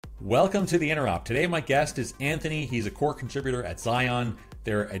Welcome to the Interop. Today my guest is Anthony. He's a core contributor at XION.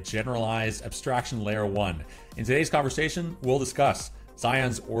 They're a generalized abstraction layer 1. In today's conversation, we'll discuss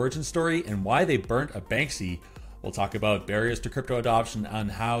XION's origin story and why they burnt a Banksy. We'll talk about barriers to crypto adoption and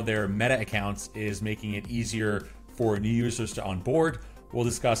how their meta accounts is making it easier for new users to onboard. We'll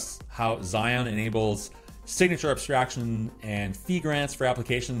discuss how XION enables signature abstraction and fee grants for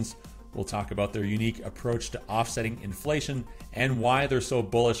applications. We'll talk about their unique approach to offsetting inflation and why they're so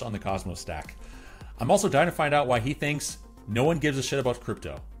bullish on the Cosmos stack. I'm also dying to find out why he thinks no one gives a shit about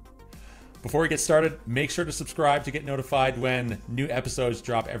crypto. Before we get started, make sure to subscribe to get notified when new episodes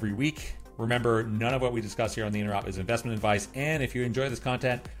drop every week. Remember, none of what we discuss here on the Interop is investment advice, and if you enjoy this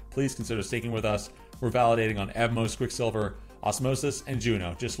content, please consider staking with us. We're validating on Evmos, Quicksilver, Osmosis, and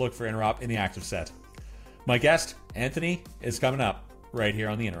Juno. Just look for Interop in the active set. My guest, Anthony, is coming up right here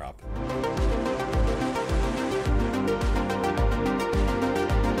on the Interop.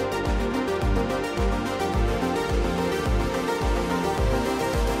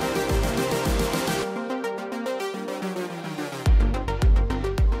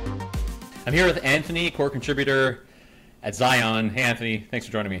 I'm here with Anthony, core contributor at XION. Hey, Anthony, thanks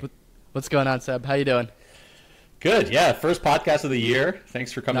for joining me. What's going on, Seb? How you doing? Good, yeah. First podcast of the year.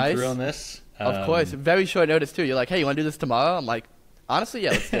 Thanks for coming through on this. Of course. Very short notice, too. You're like, hey, you want to do this tomorrow? I'm like, honestly,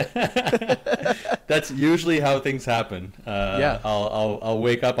 yeah, let's do it. That's usually how things happen. Yeah. I'll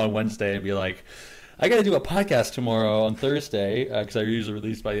wake up on Wednesday and be like, I got to do a podcast tomorrow on Thursday because I usually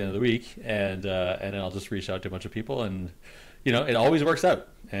release by the end of the week, and then I'll just reach out to a bunch of people, and it always works out,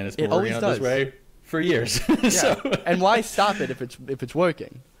 and it's been working out this way for years. Yeah. So. And why stop it if it's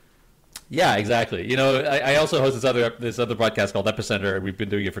working? Yeah, exactly. I also host this other podcast called Epicenter. We've been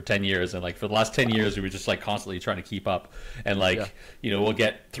doing it for 10 years, and for the last 10 years, we were just constantly trying to keep up, and we'll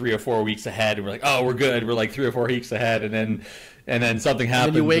get 3 or 4 weeks ahead, and we're like, oh, we're good. We're 3 or 4 weeks ahead, and then something happens.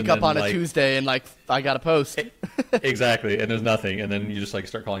 And then you wake up on a Tuesday and I got to post. Exactly, and there's nothing, and then you just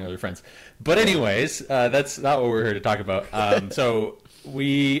start calling all your friends. But anyways, that's not what we're here to talk about. So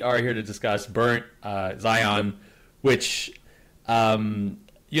we are here to discuss Burnt XION, which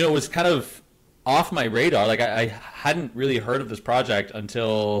was kind of off my radar. I hadn't really heard of this project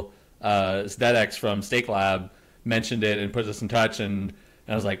until Zdedex from Stake Lab mentioned it and put us in touch, and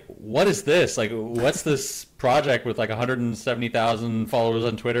I was like, what is this? What's this project with 170,000 followers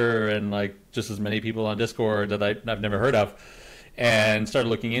on Twitter and just as many people on Discord that I've never heard of, and started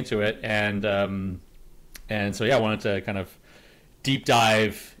looking into it, and so yeah, I wanted to kind of deep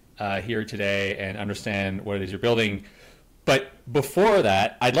dive here today and understand what it is you're building. But before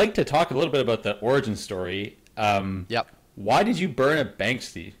that, I'd like to talk a little bit about the origin story. Yep. Why did you burn a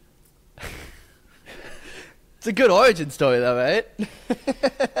Banksy? It's a good origin story, though, right?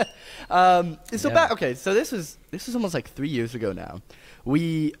 So this is almost 3 years ago now.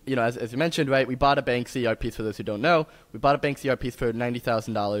 We, as you mentioned, right, we bought a Banksy art piece. For those who don't know, we bought a Banksy art piece for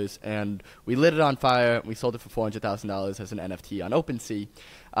 $90,000, and we lit it on fire. And we sold it for $400,000 as an NFT on OpenSea.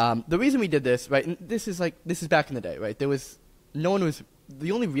 The reason we did this, right, and this is back in the day, right? The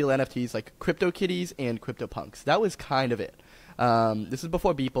only real NFTs CryptoKitties and CryptoPunks. That was kind of it. This is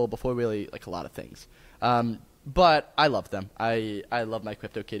before Beeple, before really a lot of things. But I love them. I love my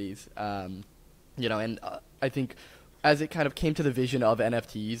CryptoKitties. And I think as it kind of came to the vision of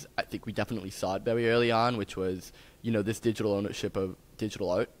NFTs, I think we definitely saw it very early on, which was, this digital ownership of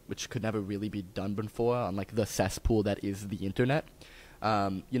digital art, which could never really be done before on the cesspool that is the internet.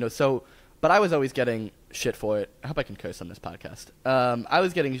 But I was always getting shit for it. I hope I can curse on this podcast. I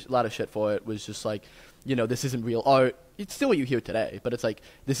was getting a lot of shit for it. Was just this isn't real art. It's still what you hear today, but it's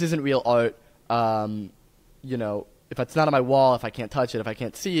this isn't real art. If it's not on my wall, if I can't touch it, if I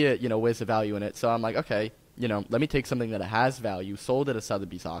can't see it, where's the value in it? So I'm like, okay, let me take something that has value, sold at a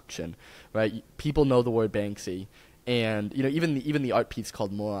Sotheby's auction, right? People know the word Banksy. And, even the art piece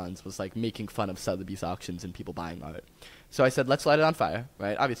called Morons was making fun of Sotheby's auctions and people buying art. So I said, let's light it on fire,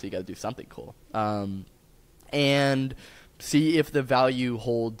 right? Obviously, you got to do something cool. And see if the value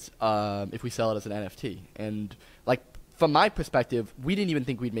holds if we sell it as an NFT. And, from my perspective, we didn't even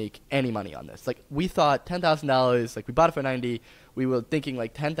think we'd make any money on this. We thought $10,000, we bought it for $90,000. We were thinking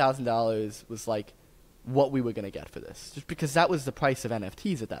 $10,000 was what we were going to get for this. Just because that was the price of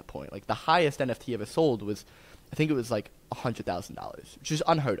NFTs at that point. The highest NFT ever sold was, I think it was $100,000, which is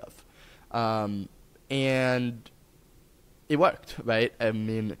unheard of. And it worked, right? I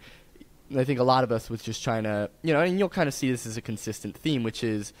mean, I think a lot of us was just trying to, and you'll kind of see this as a consistent theme, which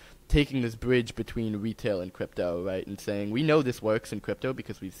is taking this bridge between retail and crypto, right? And saying, we know this works in crypto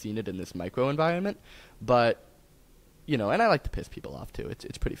because we've seen it in this micro environment, but, and I like to piss people off too.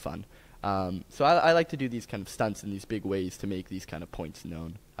 It's pretty fun. So I like to do these kind of stunts in these big ways to make these kind of points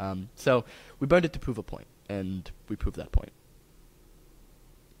known. So we burned it to prove a point, and we proved that point.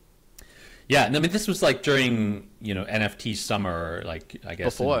 Yeah, and I mean this was like during NFT summer, like I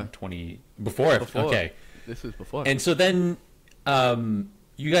guess Before. Before. Okay. This was before. And so then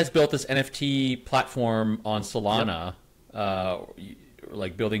you guys built this NFT platform on Solana,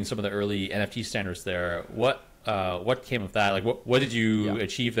 like building some of the early NFT standards there. What came of that? Like what did you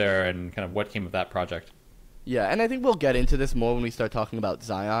achieve there, and kind of what came of that project? Yeah, and I think we'll get into this more when we start talking about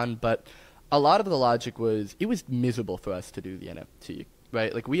XION, but a lot of the logic was it was miserable for us to do the NFT,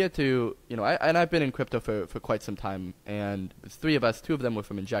 right? Like we had to, I've been in crypto for quite some time, and there's three of us, two of them were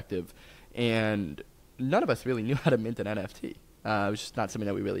from Injective, and none of us really knew how to mint an NFT. It was just not something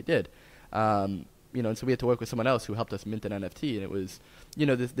that we really did. And so we had to work with someone else who helped us mint an NFT, and it was,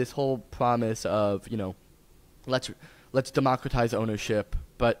 this whole promise of, let's democratize ownership,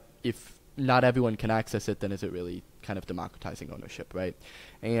 but if not everyone can access it, then is it really kind of democratizing ownership, right?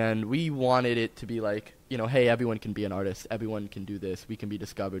 And we wanted it to be like, hey, everyone can be an artist, everyone can do this, we can be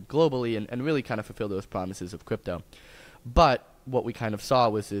discovered globally, and really kind of fulfill those promises of crypto. But what we kind of saw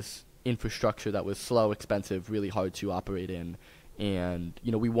was this infrastructure that was slow, expensive, really hard to operate in, and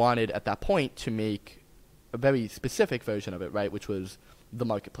we wanted at that point to make a very specific version of it, right, which was the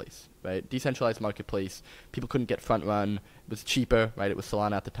marketplace, right? Decentralized marketplace. People couldn't get front run. It was cheaper, right? It was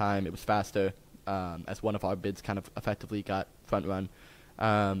Solana at the time. It was faster, as one of our bids kind of effectively got front run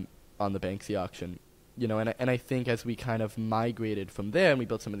on the Banksy auction. And I think as we kind of migrated from there and we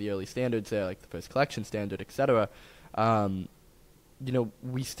built some of the early standards there, like the first collection standard, et cetera,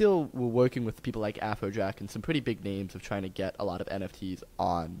 we still were working with people like Afrojack and some pretty big names of trying to get a lot of NFTs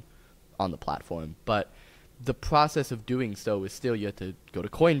on the platform. But the process of doing so is still, you have to go to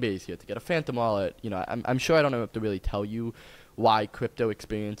Coinbase, you have to get a Phantom wallet. I'm sure I don't have to really tell you why crypto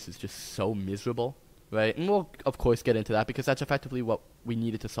experience is just so miserable, right? And we'll, of course, get into that because that's effectively what we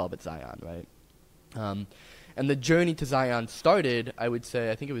needed to solve at XION, right? And the journey to XION started, I would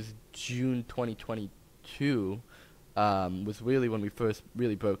say, I think it was June 2022, was really when we first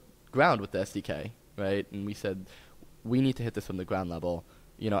really broke ground with the SDK, right? And we said, we need to hit this from the ground level.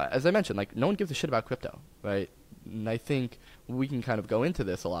 As I mentioned, like, no one gives a shit about crypto, right? And I think we can kind of go into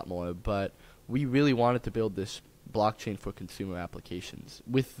this a lot more, but we really wanted to build this blockchain for consumer applications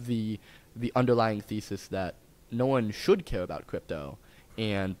with the underlying thesis that no one should care about crypto,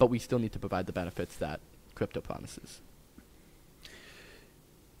 but we still need to provide the benefits that crypto promises.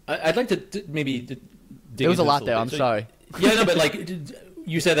 I'd like to maybe dig There was a lot there. bit. I'm sorry. Yeah, no, but like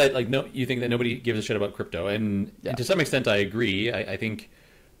you said that like no, you think that nobody gives a shit about crypto, and to some extent I agree. I think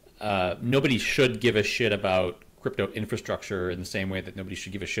nobody should give a shit about crypto infrastructure in the same way that nobody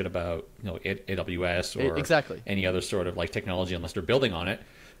should give a shit about AWS or exactly any other sort of like technology unless they're building on it.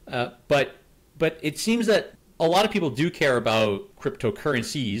 But it seems that a lot of people do care about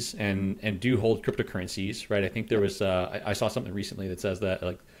cryptocurrencies and do hold cryptocurrencies, right? I think there was I saw something recently that says that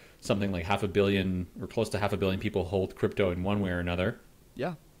like something like 500 million or close to 500 million people hold crypto in one way or another.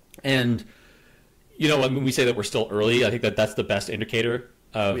 Yeah. And when we say that we're still early, I think that that's the best indicator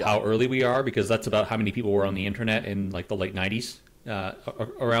of how early we are, because that's about how many people were on the internet in like the late 90s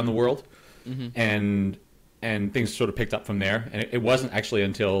around the world. Mm-hmm. And things sort of picked up from there. And it wasn't actually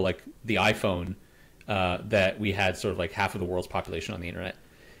until like the iPhone that we had sort of like half of the world's population on the internet.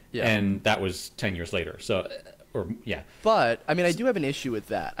 Yeah. And that was 10 years later. So, But I mean, I do have an issue with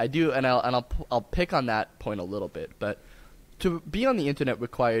that. I do, and I'll pick on that point a little bit. But to be on the internet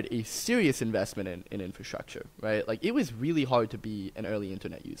required a serious investment in infrastructure, right? Like, it was really hard to be an early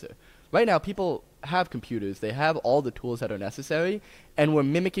internet user. Right now, people have computers. They have all the tools that are necessary, and we're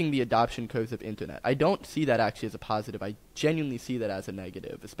mimicking the adoption curves of internet. I don't see that actually as a positive. I genuinely see that as a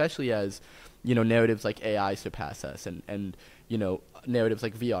negative, especially as, narratives like AI surpass us and narratives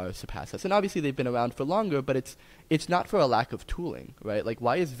like VR surpass us. And obviously they've been around for longer, but it's not for a lack of tooling, right? Like,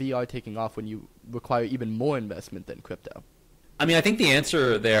 why is VR taking off when you require even more investment than crypto? I mean, I think the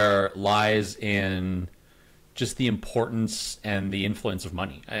answer there lies in just the importance and the influence of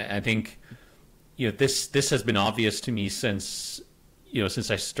money. I think, this has been obvious to me since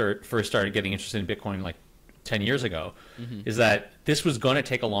I first started getting interested in Bitcoin like 10 years ago, is that this was going to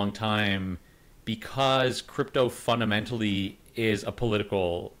take a long time because crypto fundamentally is a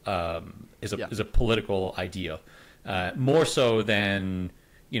political is a political idea, more so than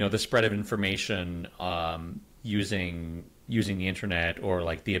the spread of information using the internet, or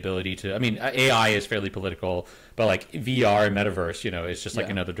like the ability to, I mean, AI is fairly political, but like VR and metaverse, is just like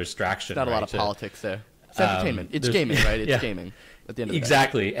another distraction. Not a lot of politics there. It's entertainment. It's gaming, right? It's gaming at the end of the day.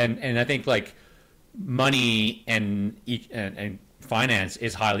 Exactly. And I think like money and finance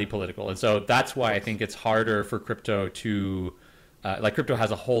is highly political, and so that's why I think it's harder for crypto to like crypto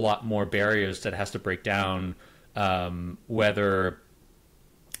has a whole lot more barriers that it has to break down, whether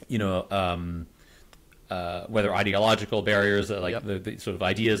you know. Whether ideological barriers, like the sort of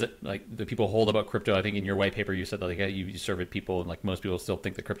ideas that like the people hold about crypto. I think in your white paper you said that like you surveyed people, and like most people still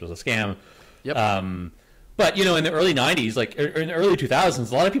think that crypto is a scam. Yep. But you know, in the early '90s, like in the early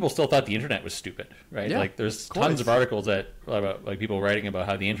 2000s, a lot of people still thought the internet was stupid, right? Yeah, like there's tons of articles about like people writing about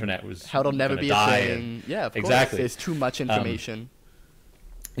how the internet was how it'll never be a thing. Yeah, of exactly. course. There's too much information.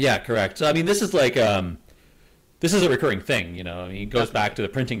 Yeah, correct. So I mean, this is like this is a recurring thing. You know, I mean, it goes back to the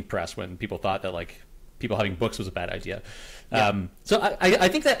printing press when people thought that like people having books was a bad idea. So I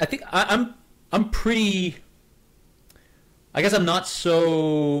think I'm pretty. I guess I'm not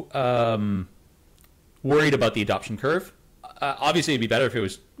so worried about the adoption curve. Obviously, it'd be better if it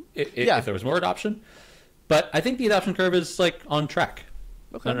was if there was more adoption. But I think the adoption curve is like on track.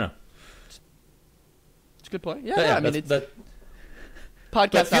 Okay. I don't know. It's a good point. Yeah, I mean, it's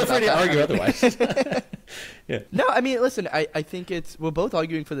podcast. Feel free to argue otherwise. Yeah. No, I mean, listen, I think we're both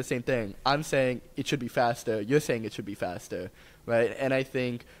arguing for the same thing. I'm saying it should be faster. You're saying it should be faster, right? And I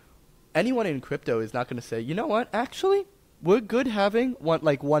think anyone in crypto is not going to say, you know what, actually, we're good having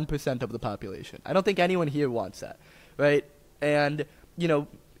 1% of the population. I don't think anyone here wants that, right? And, you know,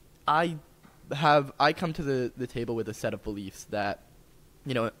 I come to the table with a set of beliefs that,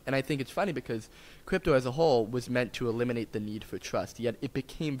 you know, and I think it's funny because crypto as a whole was meant to eliminate the need for trust, yet it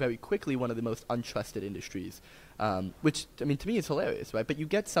became very quickly one of the most untrusted industries, which, I mean, to me is hilarious, right? But you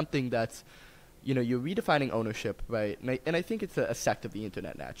get something that's, you know, you're redefining ownership, right? And I think it's a sect of the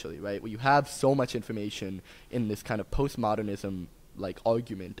internet, naturally, right? Where you have so much information in this kind of postmodernism, like,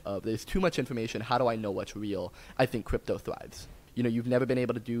 argument of there's too much information, how do I know what's real? I think crypto thrives. You know, you've never been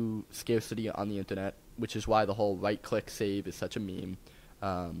able to do scarcity on the internet, which is why the whole right-click save is such a meme.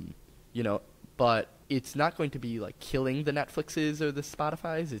 You know, but it's not going to be like killing the Netflixes or the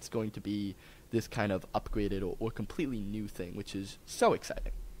Spotifys. It's going to be this kind of upgraded or completely new thing, which is so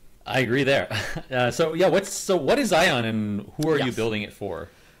exciting. I agree there. So what is Zion, and who are you building it for?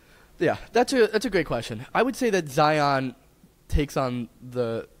 Yeah, that's a great question. I would say that Zion takes on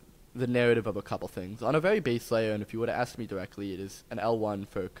the narrative of a couple things. On a very base layer, and if you were to ask me directly, it is an L1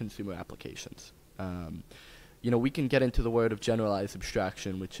 for consumer applications. You know, we can get into the word of generalized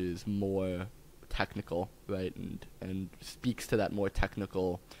abstraction, which is more technical, right, and speaks to that more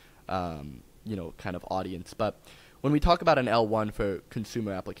technical, you know, kind of audience. But when we talk about an L1 for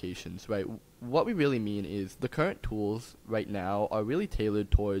consumer applications, right, what we really mean is the current tools right now are really tailored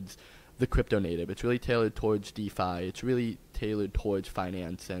towards the crypto native. It's really tailored towards DeFi. It's really tailored towards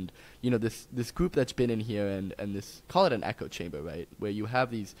finance. And, you know, this group that's been in here and this, call it an echo chamber, right, where you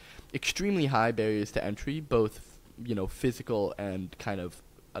have these extremely high barriers to entry, both, you know, physical and kind of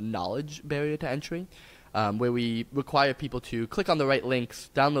a knowledge barrier to entry, where we require people to click on the right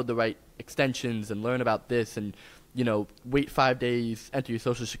links, download the right extensions, and learn about this, and, you know, wait 5 days, enter your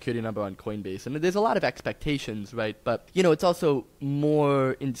social security number on Coinbase. And there's a lot of expectations, right? But, you know, it's also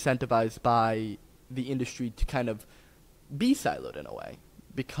more incentivized by the industry to kind of be siloed in a way,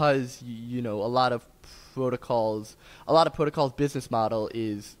 because, you know, a lot of protocols' business model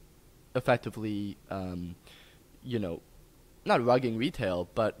is effectively, you know, not rugging retail,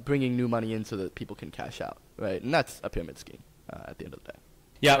 but bringing new money in so that people can cash out, right? And that's a pyramid scheme at the end of the day.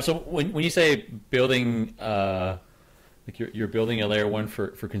 Yeah. So when you say building, like you're building a layer one for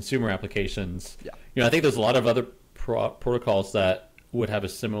consumer applications, yeah, you know, I think there's a lot of other protocols that would have a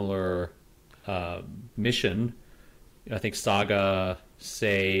similar mission. You know, I think Saga,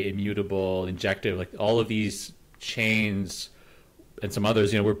 Say, Immutable, Injective, like all of these chains and some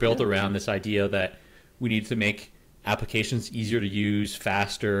others, you know, were built around this idea that we need to make applications easier to use,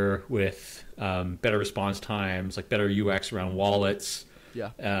 faster, with better response times, like better UX around wallets.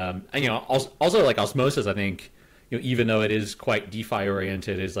 Yeah. And, you know, also like Osmosis, I think, you know, even though it is quite DeFi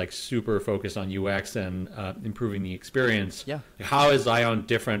oriented, is like super focused on UX and improving the experience. Yeah. How is Zion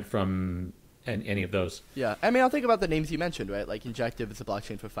different from any of those? Yeah. I mean, I'll think about the names you mentioned, right? Like Injective is a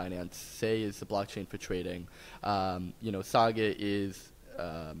blockchain for finance. Say is a blockchain for trading. You know, Saga is,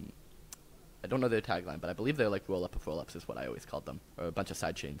 I don't know their tagline, but I believe they're like roll-up of roll-ups is what I always called them, or a bunch of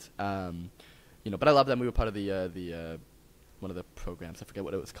side chains. You know, but I love them. We were part of the one of the programs. I forget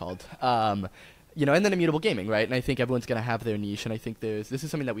what it was called. You know, and then Immutable Gaming, right? And I think everyone's going to have their niche. And I think this is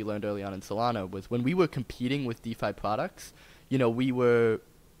something that we learned early on in Solana, was when we were competing with DeFi products, you know,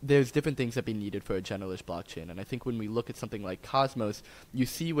 there's different things that be needed for a generalist blockchain. And I think when we look at something like Cosmos, you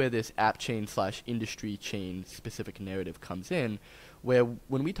see where this app chain / industry chain specific narrative comes in, where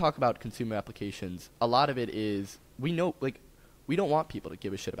when we talk about consumer applications, a lot of it is, we we don't want people to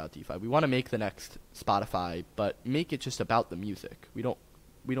give a shit about DeFi. We want to make the next Spotify, but make it just about the music. We don't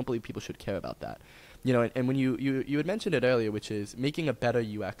believe people should care about that. And when you had mentioned it earlier, which is making a better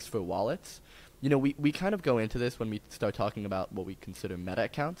UX for wallets. We kind of go into this when we start talking about what we consider meta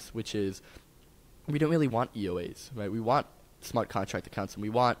accounts, which is we don't really want EOAs, right? We want smart contract accounts, and we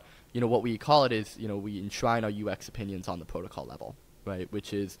want, what we call it is, we enshrine our UX opinions on the protocol level, right?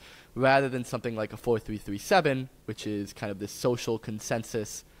 Which is rather than something like a 4337, which is kind of this social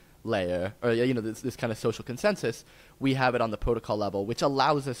consensus layer, or, this kind of social consensus, we have it on the protocol level, which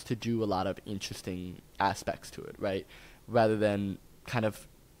allows us to do a lot of interesting aspects to it, right? Rather than kind of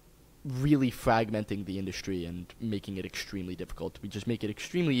really fragmenting the industry and making it extremely difficult. We just make it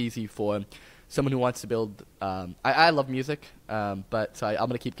extremely easy for someone who wants to build. I love music, but so I'm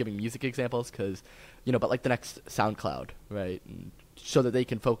going to keep giving music examples because, but like the next SoundCloud, right? And so that they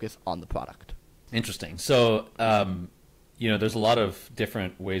can focus on the product. Interesting. So, there's a lot of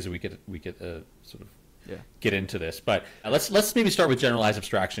different ways that we could sort of get into this, but let's maybe start with generalized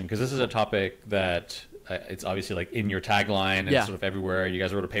abstraction, because this is a topic that it's obviously like in your tagline and sort of everywhere. You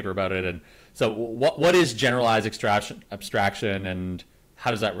guys wrote a paper about it, and so what is generalized abstraction, and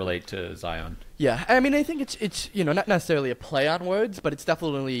how does that relate to Xion? Yeah, I mean, I think it's not necessarily a play on words, but it's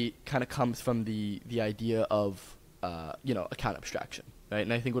definitely kind of comes from the idea of account abstraction, right?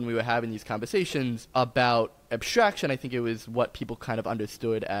 And I think when we were having these conversations about abstraction, I think it was what people kind of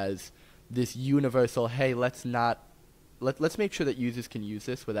understood as this universal, hey, let's make sure that users can use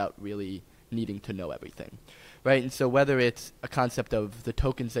this without really needing to know everything, right? And so whether it's a concept of the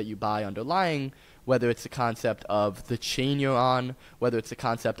tokens that you buy underlying, whether it's the concept of the chain you're on, whether it's the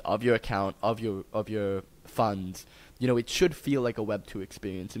concept of your account, of your funds, it should feel like a Web 2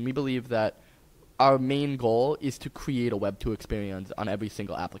 experience. And we believe that our main goal is to create a Web 2 experience on every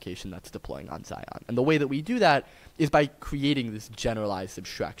single application that's deploying on Xion. And the way that we do that is by creating this generalized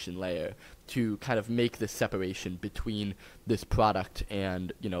abstraction layer to kind of make this separation between this product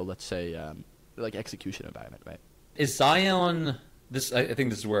and, let's say, like execution environment, right? Is Xion, I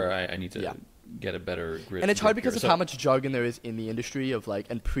think this is where I need to get a better grip. And it's hard because of how much jargon there is in the industry of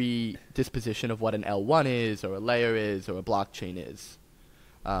and predisposition of what an L1 is, or a layer is, or a blockchain is.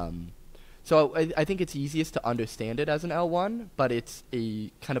 So I think it's easiest to understand it as an L1, but it's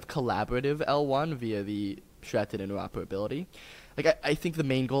a kind of collaborative L1 via the abstracted interoperability. I think the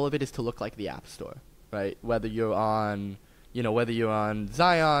main goal of it is to look like the App Store, right? Whether you're on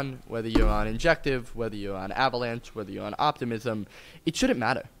Xion, whether you're on Injective, whether you're on Avalanche, whether you're on Optimism, it shouldn't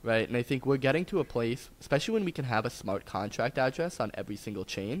matter, right? And I think we're getting to a place, especially when we can have a smart contract address on every single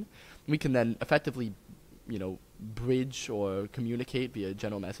chain, we can then effectively bridge or communicate via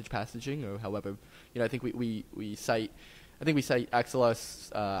general message passaging, or however, I think we cite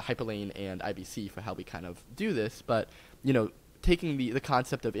XLS, Hyperlane, and IBC for how we kind of do this, but, taking the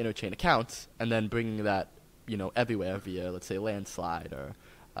concept of interchain accounts and then bringing that, everywhere via, let's say, Landslide or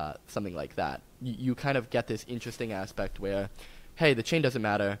something like that, you kind of get this interesting aspect where, hey, the chain doesn't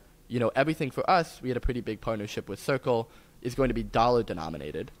matter, everything for us, we had a pretty big partnership with Circle, is going to be dollar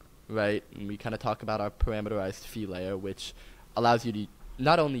denominated, right? And we kind of talk about our parameterized fee layer, which allows you to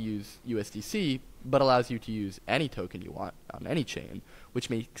not only use USDC, but allows you to use any token you want on any chain, which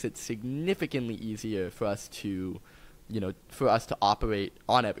makes it significantly easier for us to, operate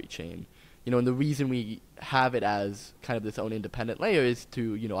on every chain. And the reason we have it as kind of this own independent layer is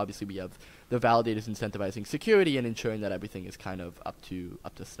to, obviously we have the validators incentivizing security and ensuring that everything is kind of up to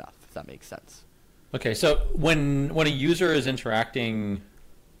snuff, if that makes sense. Okay, so when a user is interacting,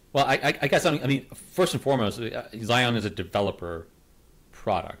 well, I guess, first and foremost, Xion is a developer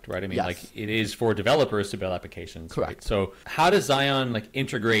product, right? Yes. It is for developers to build applications. Correct. Right? So how does Xion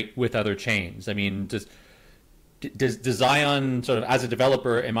integrate with other chains? Does Xion sort of, as a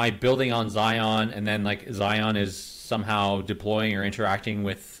developer, am I building on Xion and then Xion is somehow deploying or interacting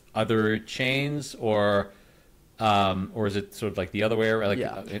with other chains, or is it sort of like the other way around?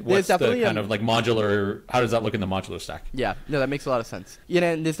 What's the kind of modular, how does that look in the modular stack? Yeah, no, that makes a lot of sense.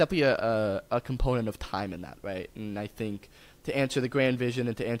 And there's definitely a component of time in that, right? And I think to answer the grand vision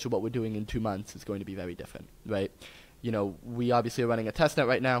and to answer what we're doing in 2 months is going to be very different, right? We obviously are running a testnet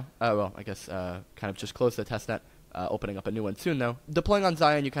right now. Kind of just closed the testnet, opening up a new one soon, though. Deploying on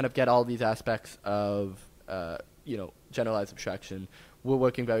Xion, you kind of get all these aspects of, generalized abstraction. We're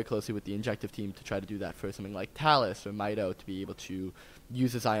working very closely with the Injective team to try to do that for something like Talus or Mito, to be able to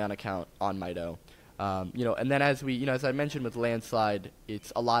use a Xion account on Mito. And then as I mentioned with Landslide,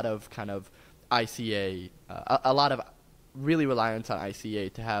 it's a lot of kind of ICA, a lot of really reliance on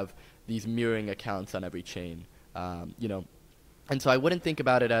ICA to have these mirroring accounts on every chain. And so I wouldn't think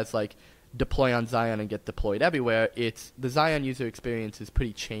about it as deploy on Xion and get deployed everywhere. It's the Xion user experience is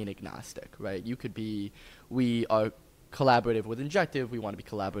pretty chain agnostic, right? We are collaborative with Injective, we want to be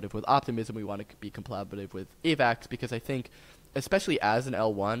collaborative with Optimism, we want to be collaborative with AVAX, because I think, especially as an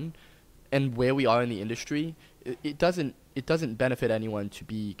L1 and where we are in the industry, it doesn't benefit anyone to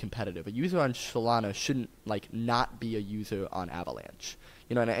be competitive. A user on Solana shouldn't not be a user on Avalanche.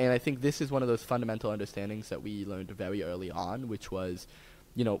 And I think this is one of those fundamental understandings that we learned very early on, which was,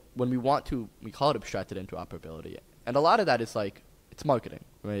 when we call it abstracted interoperability. And a lot of that is it's marketing,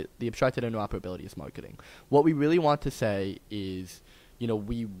 right? The abstracted interoperability is marketing. What we really want to say is,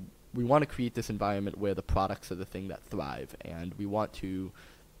 we want to create this environment where the products are the thing that thrive, and we want to,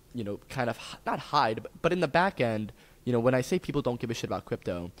 kind of not hide, but in the back end, when I say people don't give a shit about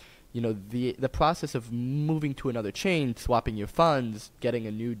crypto, the process of moving to another chain, swapping your funds, getting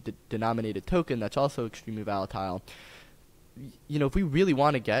a new denominated token that's also extremely volatile, if we really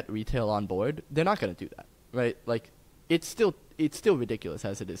want to get retail on board, they're not going to do that, right? It's still ridiculous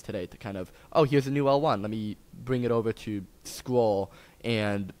as it is today to kind of, oh, here's a new L1, let me bring it over to Scroll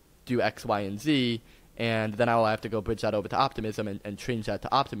and do X, Y, and Z, and then I'll have to go bridge that over to Optimism and change that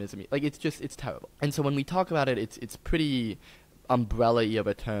to Optimism. It's terrible. And so when we talk about it, it's pretty umbrella-y of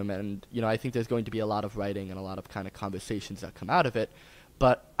a term, and, I think there's going to be a lot of writing and a lot of kind of conversations that come out of it,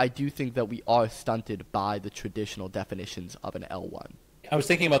 but I do think that we are stunted by the traditional definitions of an L1. I was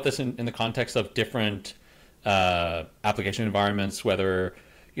thinking about this in the context of different application environments, whether,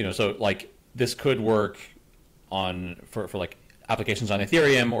 this could work for applications on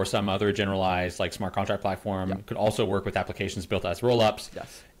Ethereum or some other generalized smart contract platform. Yep. Could also work with applications built as rollups.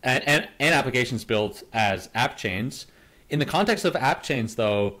 Yes. And applications built as app chains. In the context of app chains,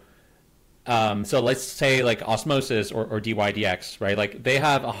 though, so let's say Osmosis or DYDX, right? They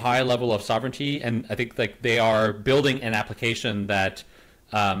have a high level of sovereignty, and I think they are building an application that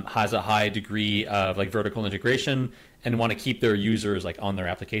has a high degree of vertical integration and want to keep their users on their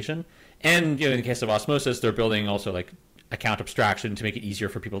application. And in the case of Osmosis, they're building also account abstraction to make it easier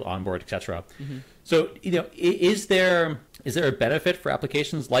for people to onboard, etc. Mm-hmm. So is there a benefit for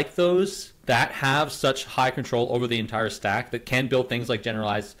applications like those that have such high control over the entire stack that can build things like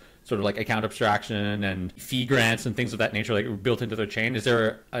generalized sort of account abstraction and fee grants and things of that nature built into their chain? Is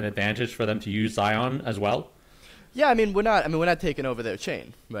there an advantage for them to use Xion as well? Yeah, we're not taking over their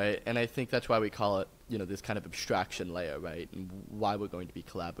chain, right? And I think that's why we call it, this kind of abstraction layer, right? And why we're going to be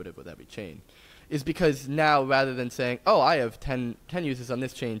collaborative with every chain is because now, rather than saying, oh, I have 10 users on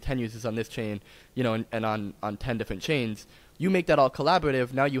this chain, 10 users on this chain, and on 10 different chains, you make that all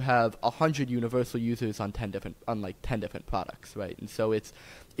collaborative. Now you have 100 universal users on 10 different products, right? And so it's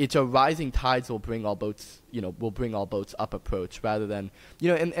a rising tides will bring all boats up approach, rather than,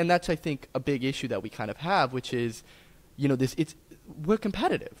 and that's, I think, a big issue that we kind of have, which is, we're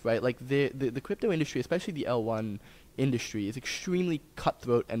competitive, right? The crypto industry, especially the L1 industry, is extremely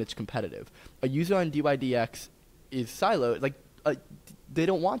cutthroat and it's competitive. A user on DYDX is siloed. They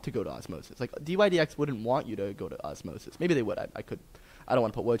don't want to go to Osmosis. DYDX wouldn't want you to go to Osmosis. Maybe they would. I don't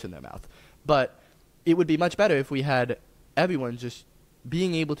want to put words in their mouth. But it would be much better if we had everyone just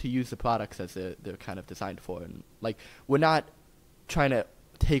being able to use the products as they're kind of designed for. And we're not trying to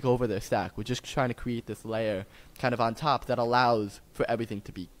take over their stack. We're just trying to create this layer kind of on top that allows for everything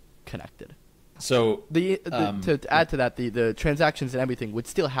to be connected. So to add to that, the transactions and everything would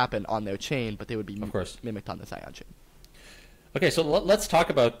still happen on their chain, but they would be mimicked on the Xion chain. Okay, so let's talk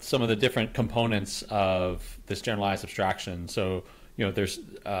about some of the different components of this generalized abstraction. So, there's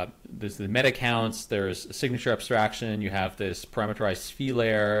the meta accounts, there's a signature abstraction, you have this parameterized fee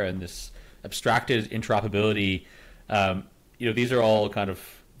layer, and this abstracted interoperability. These are all kind of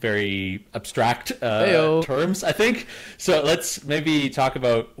very abstract terms, I think. So let's maybe talk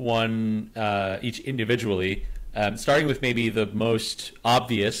about one each individually, starting with maybe the most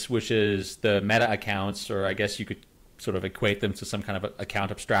obvious, which is the meta accounts, or I guess you could sort of equate them to some kind of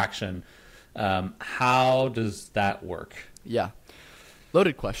account abstraction. How does that work? Yeah,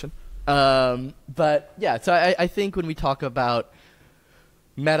 loaded question. But yeah, so I think when we talk about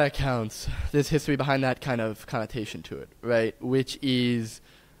meta accounts, there's history behind that kind of connotation to it, right? Which is,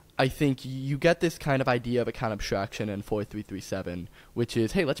 I think you get this kind of idea of account abstraction in 4337, which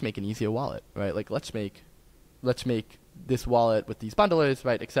is, hey, let's make an easier wallet, right? Let's make this wallet with these bundlers,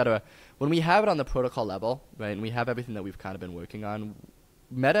 right, etc. When we have it on the protocol level, right, and we have everything that we've kind of been working on,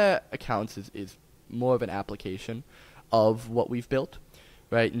 meta accounts is more of an application of what we've built,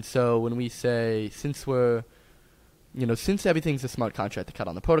 right? And so when we say, since everything's a smart contract to cut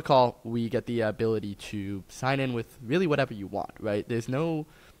on the protocol, we get the ability to sign in with really whatever you want, right? There's no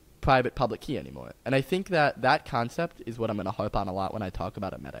private public key anymore. And I think that concept is what I'm going to harp on a lot when I talk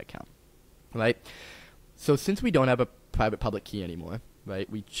about a meta account. right? So since we don't have a private public key anymore, right,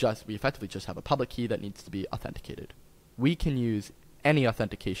 we effectively just have a public key that needs to be authenticated. We can use any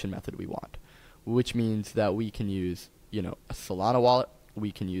authentication method we want, which means that we can use, a Solana wallet,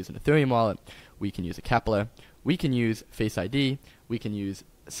 we can use an Ethereum wallet, we can use a Kepler, we can use Face ID, we can use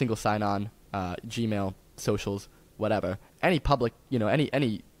single sign-on, Gmail, socials, whatever. Any public,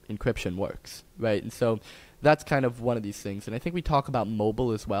 any encryption works, right? And so that's kind of one of these things. And I think we talk about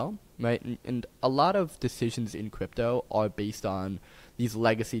mobile as well, right? And a lot of decisions in crypto are based on these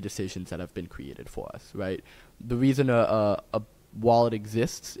legacy decisions that have been created for us, right? The reason a wallet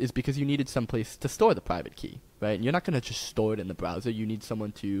exists is because you needed someplace to store the private key, right? And you're not going to just store it in the browser. You need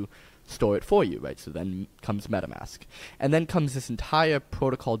someone to store it for you, right? So then comes MetaMask. And then comes this entire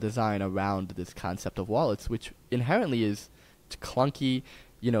protocol design around this concept of wallets, which inherently is clunky.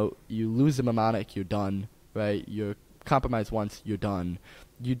 You lose a mnemonic, you're done, right? You're compromised once, you're done.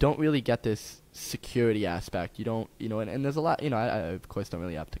 You don't really get this security aspect. You don't, and there's a lot, I of course don't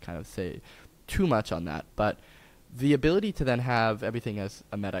really have to kind of say too much on that, but the ability to then have everything as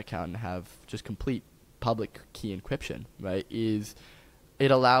a meta account and have just complete public key encryption, right, it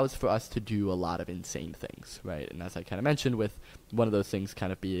allows for us to do a lot of insane things, right? And as I kind of mentioned, with one of those things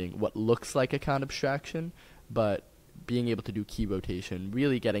kind of being what looks like account abstraction, but being able to do key rotation,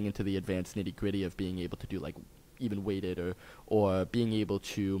 really getting into the advanced nitty-gritty of being able to do like even weighted or being able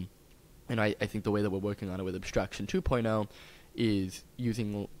to, and I think the way that we're working on it with Abstraction 2.0 is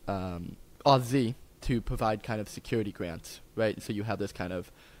using AuthZ to provide kind of security grants, right? So you have this kind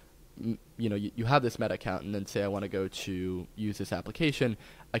of, you have this meta account, and then say I want to go to use this application,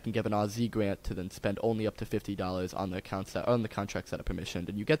 I can give an AuthZ grant to then spend only up to $50 on the accounts that on the contracts that are permissioned,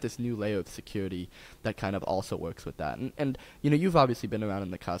 and you get this new layer of security that kind of also works with that. And you've obviously been around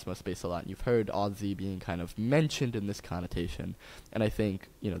in the Cosmos space a lot, and you've heard AuthZ being kind of mentioned in this connotation. And I think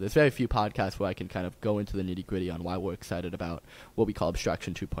there's very few podcasts where I can kind of go into the nitty gritty on why we're excited about what we call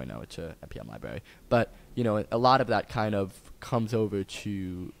Abstraction 2.0. It's a NPM library, but a lot of that kind of comes over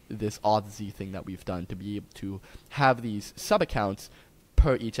to this AuthZ thing that we've done to be able to have these sub accounts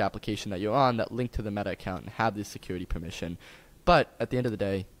per each application that you're on that link to the meta account and have this security permission. But at the end of the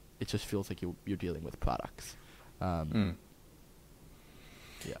day, it just feels like you're dealing with products. Yeah,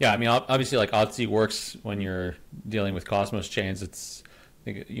 I mean, obviously, like AuthZ works when you're dealing with Cosmos chains. It's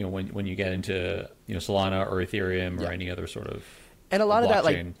when you get into Solana or Ethereum or any other sort of and a lot blockchain. Of that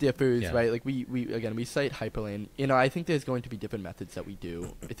like differs, right? Like we cite Hyperlane. I think there's going to be different methods that we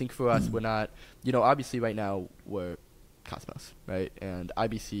do. I think for us, we're not obviously right now we're Cosmos, right? And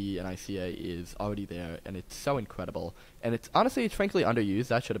IBC and ICA is already there, and it's so incredible. And it's frankly underused.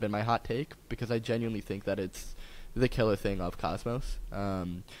 That should have been my hot take, because I genuinely think that it's the killer thing of Cosmos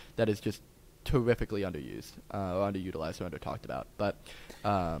that is just terrifically underused or underutilized or under-talked about. But,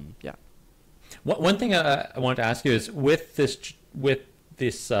 yeah. One thing I wanted to ask you is, with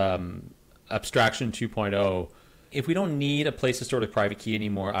this Abstraction 2.0, if we don't need a place to store the private key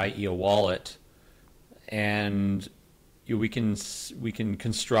anymore, i.e. a wallet, and we can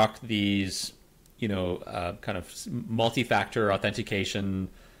construct these kind of multi-factor authentication,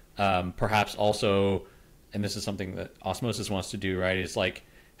 perhaps also, and this is something that Osmosis wants to do, right? It's like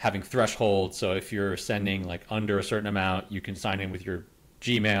having thresholds. So if you're sending like under a certain amount, you can sign in with your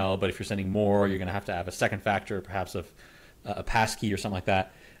Gmail, but if you're sending more, you're going to have a second factor, perhaps of a passkey or something like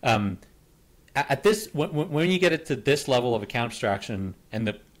that. At this, when you get it to this level of account abstraction and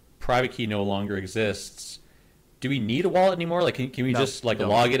the private key no longer exists, do we need a wallet anymore? Like, can we just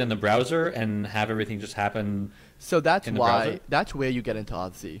log it in the browser and have everything just happen? So that's in the why browser? That's where you get into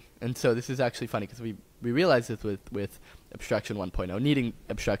AuthZ. And so this is actually funny, because we realized this with Abstraction 1.0, needing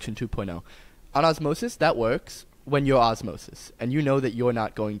Abstraction 2.0. On Osmosis, that works when you're Osmosis, and you know that you're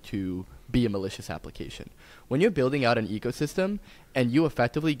not going to be a malicious application. When you're building out an ecosystem and you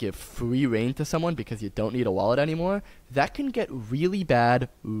effectively give free reign to someone because you don't need a wallet anymore, that can get really bad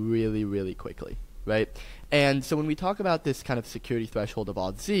really, really quickly, right? And so when we talk about this kind of security threshold of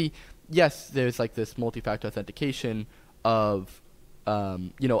AuthZ, yes, there's like this multi-factor authentication of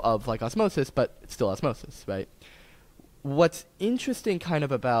like Osmosis, but it's still Osmosis, right? What's interesting kind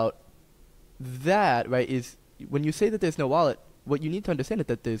of about that, right, is when you say that there's no wallet, what you need to understand is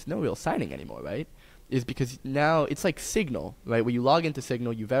that there's no real signing anymore, right? Is because now it's like Signal, right? Where you log into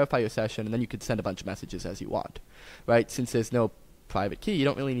Signal, you verify your session, and then you could send a bunch of messages as you want, right? Since there's no private key, you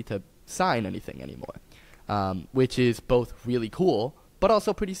don't really need to sign anything anymore, which is both really cool, but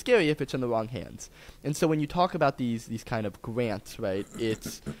also pretty scary if it's in the wrong hands. And so when you talk about these kind of grants, right,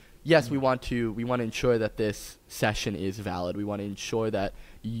 it's yes, we want to ensure that this session is valid. We want to ensure that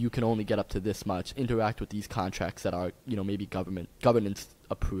you can only get up to this much, interact with these contracts that are, maybe governance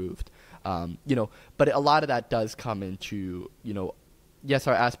approved. But a lot of that does come into, yes,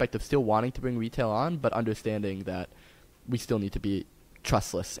 our aspect of still wanting to bring retail on, but understanding that we still need to be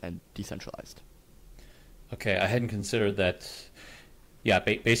trustless and decentralized. Okay, I hadn't considered that. Yeah,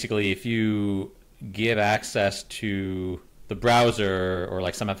 basically, if you give access to the browser or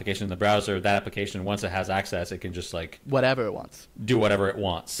like some application in the browser, that application, once it has access, it can just like whatever it wants, do whatever it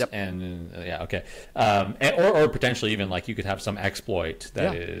wants. Yep. And yeah, okay. Or potentially even like you could have some exploit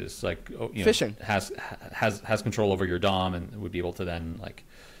that is like phishing, has control over your DOM and would be able to then like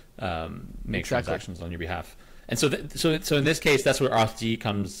make transactions on your behalf. And so in this case, that's where auth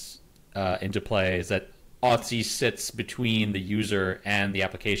comes into play, is that auth sits between the user and the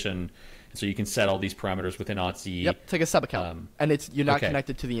application. So you can set all these parameters within auth. Yep, it's like a sub account, and you're not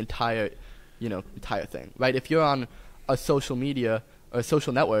connected to the entire thing, right? If you're on a social media or a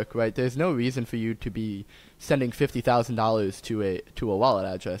social network, right, there's no reason for you to be sending $50,000 to a wallet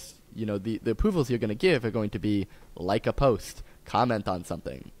address. The approvals you're going to give are going to be like a post, comment on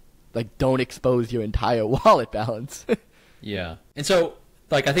something, like don't expose your entire wallet balance. Yeah, and so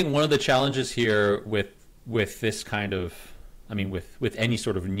like I think one of the challenges here with this kind of, with any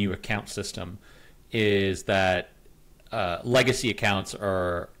sort of new account system, is that legacy accounts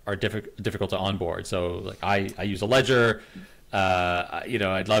are difficult to onboard. So like I use a ledger.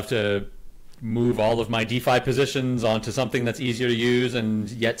 I'd love to move all of my DeFi positions onto something that's easier to use and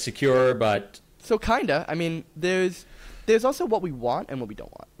yet secure, but so kinda. There's also what we want and what we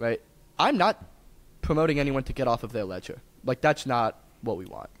don't want, right? I'm not promoting anyone to get off of their ledger. Like that's not what we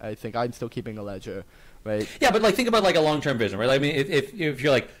want. I think I'm still keeping a ledger. Right. Yeah, but like think about like a long-term vision, right? If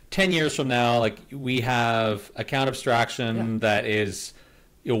you're like 10 years from now, like we have account abstraction that is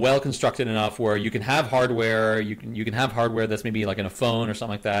well constructed enough where you can have hardware, you can have hardware that's maybe like in a phone or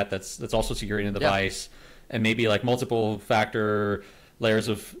something like that that's also securing a device, and maybe like multiple factor layers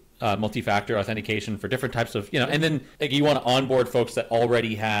of multi-factor authentication for different types of and then like you want to onboard folks that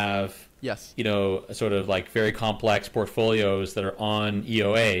already have sort of like very complex portfolios that are on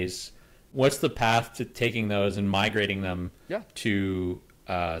EOAs. What's the path to taking those and migrating them to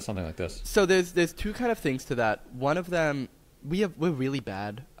something like this? So there's two kind of things to that. One of them, we're really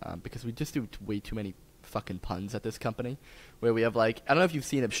bad because we just do way too many fucking puns at this company, where we have like, I don't know if you've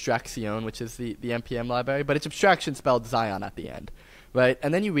seen ABSTRACTION, which is the NPM library, but it's abstraction spelled XION at the end, right?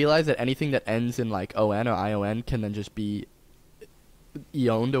 And then you realize that anything that ends in like ON or ION can then just be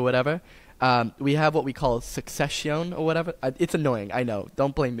EONed or whatever. We have what we call succession or whatever. It's annoying, I know.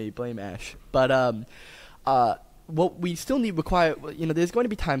 Don't blame me, blame Ash. But what we still require, there's going to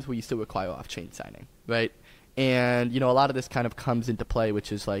be times where you still require off-chain signing, right? And, a lot of this kind of comes into play,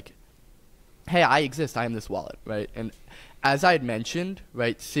 which is like, hey, I exist, I am this wallet, right? And as I had mentioned,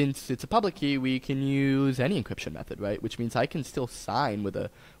 right, since it's a public key, we can use any encryption method, right? Which means I can still sign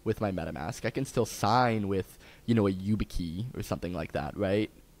with my MetaMask. I can still sign with, a YubiKey or something like that, right?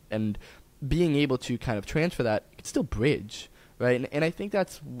 And being able to kind of transfer that, you can still bridge, right? And I think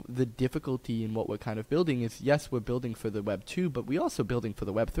that's the difficulty in what we're kind of building is, yes, we're building for the Web 2, but we're also building for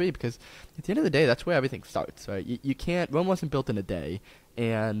the Web 3 because at the end of the day, that's where everything starts, right? You can't, Rome wasn't built in a day.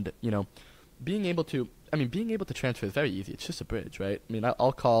 And, being able to transfer is very easy. It's just a bridge, right?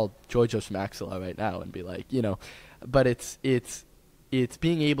 I'll call Georgios from Axela right now and be like, but it's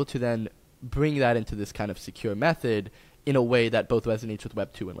being able to then bring that into this kind of secure method in a way that both resonates with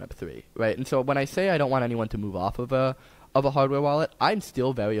Web 2 and Web 3, right? And so when I say I don't want anyone to move off of a hardware wallet, I'm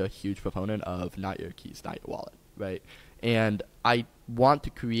still a huge proponent of not your keys, not your wallet, right? And I want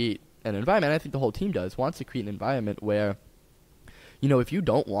to create an environment, I think the whole team wants to create an environment where, if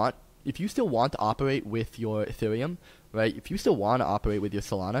you still want to operate with your Ethereum, right? If you still want to operate with your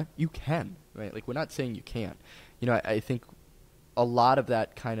Solana, you can, right? Like we're not saying you can't. I think a lot of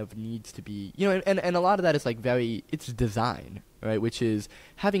that kind of needs to be, and a lot of that is like it's design, right? Which is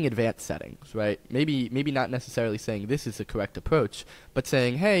having advanced settings, right? Maybe not necessarily saying this is the correct approach, but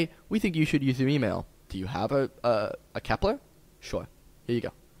saying, hey, we think you should use your email. Do you have a Kepler? Sure. Here you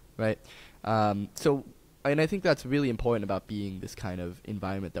go, right? And I think that's really important about being this kind of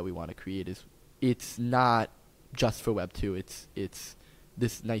environment that we want to create is it's not just for Web 2. It's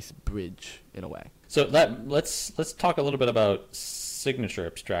this nice bridge in a way. So let's talk a little bit about signature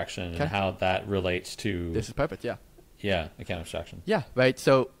abstraction and how that relates to. This is perfect. Yeah. Yeah, account abstraction. Yeah. Right.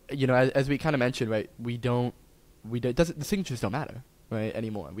 So as we kind of mentioned, right, the signatures don't matter, right,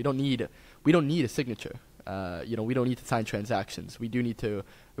 anymore. We don't need a signature. We don't need to sign transactions. We do need to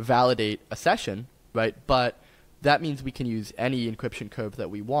validate a session, right? But that means we can use any encryption curve that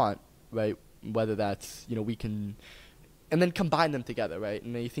we want, right? Whether that's, we can, and then combine them together, right?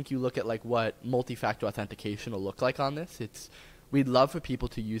 And I think you look at like what multi-factor authentication will look like on this. We'd love for people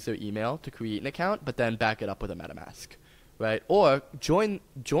to use their email to create an account, but then back it up with a MetaMask, right? Or join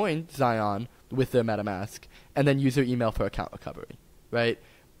XION with their MetaMask and then use their email for account recovery, right?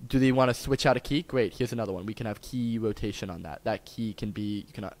 Do they want to switch out a key? Great, here's another one. We can have key rotation on that. That key can be,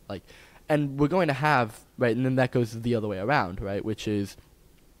 and we're going to have, right, and then that goes the other way around, right, which is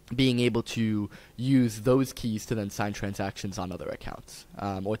being able to use those keys to then sign transactions on other accounts,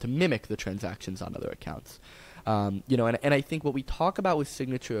 or to mimic the transactions on other accounts. And I think what we talk about with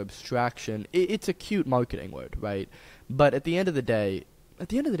signature abstraction, it's a cute marketing word, right? But at the end of the day,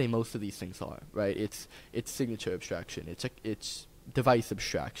 most of these things are, right? It's signature abstraction. It's device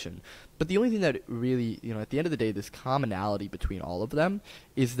abstraction. But the only thing that really, at the end of the day, this commonality between all of them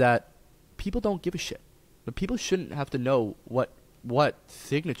is that people don't give a shit. But people shouldn't have to know what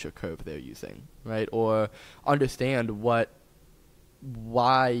signature curve they're using, right? Or understand why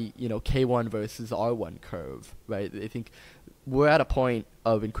K1 versus R1 curve, right? I think we're at a point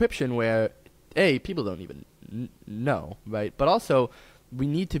of encryption where people don't even know, right? But also we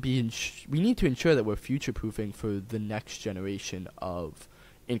need to ensure that we're future proofing for the next generation of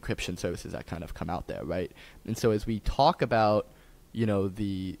encryption services that kind of come out there, right? And so as we talk about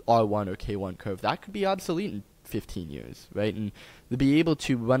the R1 or K1 curve, that could be obsolete in 15 years, right? And to be able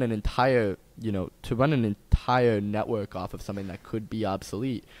to run an entire network off of something that could be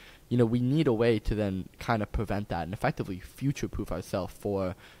obsolete, we need a way to then kind of prevent that and effectively future-proof ourselves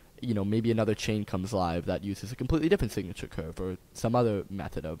for, maybe another chain comes live that uses a completely different signature curve or some other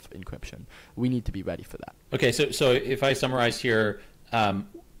method of encryption. We need to be ready for that. Okay, so if I summarize here,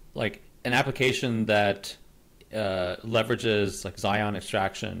 like an application that leverages like XION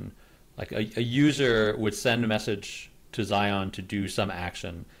abstraction, like a user would send a message to XION to do some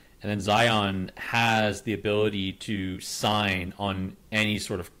action, and then XION has the ability to sign on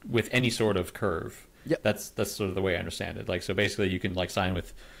with any sort of curve. Yep. That's sort of the way I understand it. Like, so basically you can like sign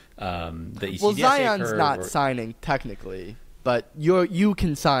with the ECDSA Well, XION's curve not signing technically, but you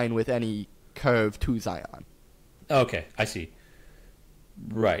can sign with any curve to XION. Okay, I see.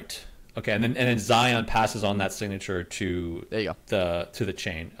 Right. Okay, and then XION passes on that signature to the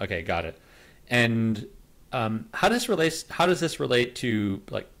chain. Okay, got it. And how does this relate to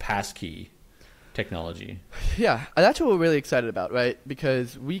like passkey technology? Yeah, that's what we're really excited about, right?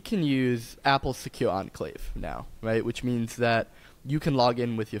 Because we can use Apple's Secure Enclave now, right? Which means that you can log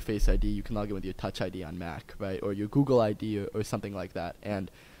in with your Face ID, you can log in with your Touch ID on Mac, right? Or your Google ID or something like that. And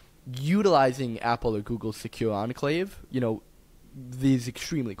utilizing Apple or Google's Secure Enclave, is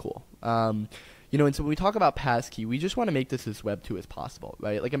extremely cool. And so when we talk about passkey, we just want to make this as Web 2 as possible,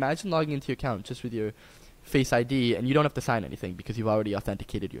 right? Like imagine logging into your account just with your Face ID and you don't have to sign anything because you've already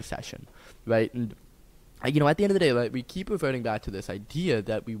authenticated your session, right? And at the end of the day, like, we keep reverting back to this idea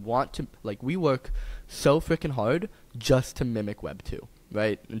that we want to, like, we work so freaking hard just to mimic Web 2,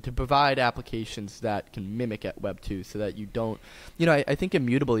 right? And to provide applications that can mimic at Web 2 so that you don't, I think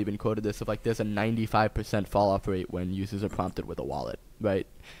Immutable even quoted this of like there's a 95% fall off rate when users are prompted with a wallet, right?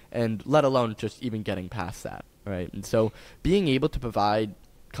 And let alone just even getting past that, right? And so being able to provide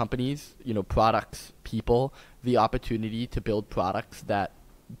companies, products, people, the opportunity to build products that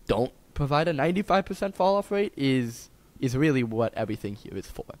don't provide a 95% fall off rate is really what everything here is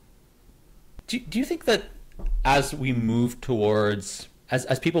for. Do you think that as we move towards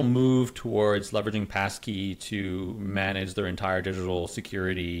as people move towards leveraging passkey to manage their entire digital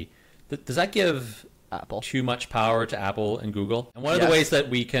security, does that give Apple too much power to Apple and Google? And one of the ways that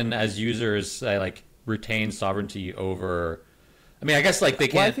we can, as users, retain sovereignty over, I mean, I guess like they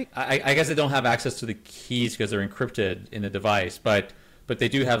can't. Well, I guess they don't have access to the keys because they're encrypted in the device, but they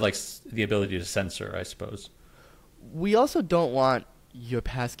do have like the ability to censor, I suppose. We also don't want your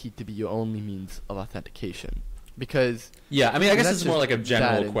passkey to be your only means of authentication, because I mean, I guess it's more like a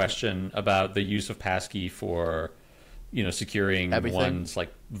general question about the use of passkey for, securing everything. One's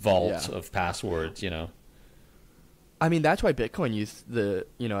like vault of passwords. I mean, that's why Bitcoin used the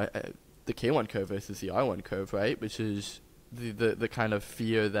K1 curve versus the R1 curve, right? Which is the kind of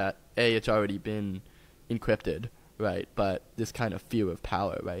fear that it's already been encrypted, right? But this kind of fear of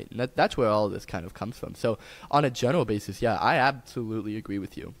power, right? And that's where all this kind of comes from. So on a general basis, I absolutely agree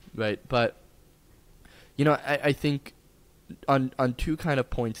with you, right? But I think on two kind of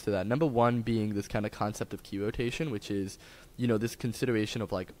points to that. Number one being this kind of concept of key rotation, which is, this consideration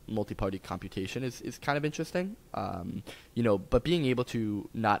of like multi-party computation is kind of interesting. But being able to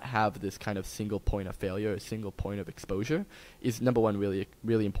not have this kind of single point of failure, a single point of exposure, is number one really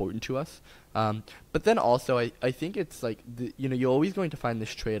really important to us. But then also I think it's like you're always going to find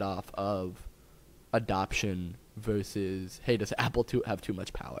this trade-off of adoption versus, hey, does Apple have too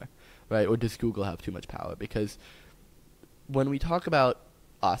much power, right? Or does Google have too much power? Because when we talk about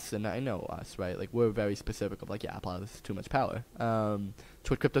us, and I know us, right? Like, we're very specific of like, yeah, Apple has too much power. It's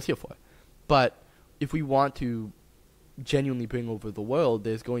what crypto's here for. But if we want to genuinely bring over the world,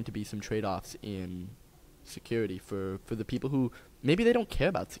 there's going to be some trade-offs in security for the people who maybe they don't care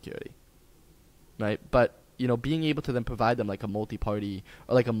about security, right? But being able to then provide them like a multi-party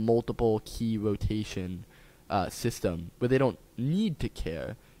or like a multiple key rotation system where they don't need to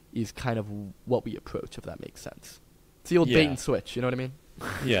care is kind of what we approach, if that makes sense. It's the old bait and switch, you know what I mean?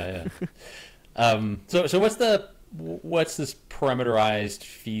 Yeah. So what's this parameterized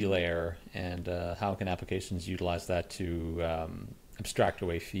fee layer, and how can applications utilize that to abstract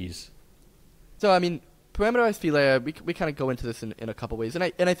away fees? So I mean, parameterized fee layer, we kind of go into this in a couple ways, and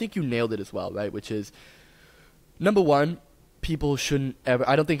I think you nailed it as well, right? Which is, number one, people shouldn't ever.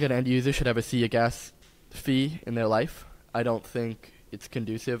 I don't think an end user should ever see a gas fee in their life. I don't think it's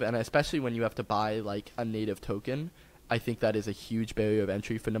conducive, and especially when you have to buy like a native token. I think that is a huge barrier of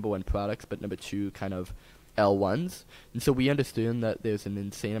entry for, number one, products, but number two, kind of L1s. And so we understand that there's an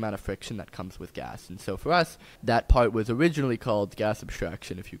insane amount of friction that comes with gas. And so for us, that part was originally called gas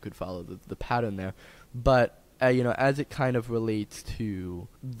abstraction, if you could follow the pattern there. But as it kind of relates to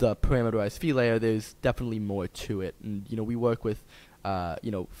the parameterized fee layer, there's definitely more to it. And we work with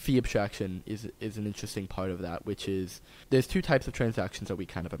fee abstraction is an interesting part of that, which is there's two types of transactions that we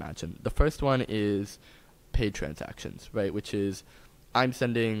kind of imagine. The first one is paid transactions, right? Which is I'm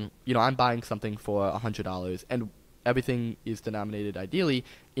buying something for $100 and everything is denominated ideally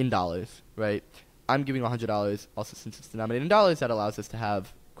in dollars, right? I'm giving $100. Also, since it's denominated in dollars, that allows us to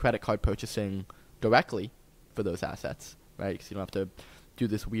have credit card purchasing directly for those assets, right? Because you don't have to do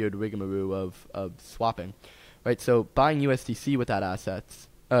this weird rigmarole of swapping, right? So buying USDC with that assets,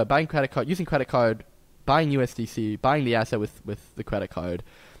 buying credit card, using credit card, buying USDC, buying the asset with the credit card,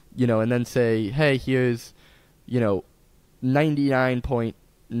 and then say, hey, here's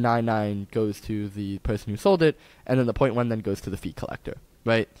 99.99 goes to the person who sold it, and then the 0.1 then goes to the fee collector,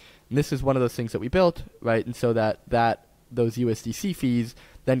 right? And this is one of those things that we built, right? And so that those USDC fees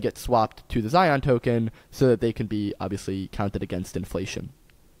then get swapped to the XION token so that they can be obviously counted against inflation.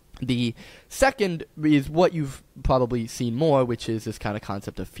 The second is what you've probably seen more, which is this kind of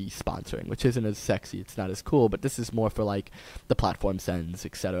concept of fee sponsoring, which isn't as sexy, it's not as cool, but this is more for like the platform sends,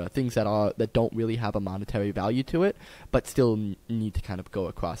 etc. Things that don't really have a monetary value to it, but still need to kind of go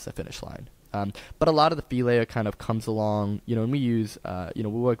across the finish line. But a lot of the fee layer kind of comes along, and we use, we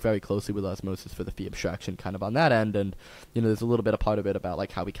work very closely with Osmosis for the fee abstraction kind of on that end, and there's a little bit of part of it about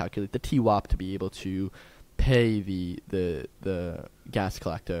like how we calculate the TWAP to be able to pay the gas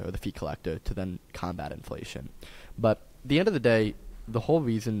collector or the fee collector to then combat inflation. But at the end of the day, the whole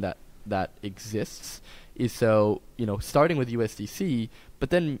reason that exists is so, starting with USDC, but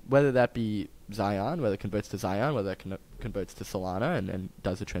then whether that be XION, whether it converts to XION, whether it converts to Solana and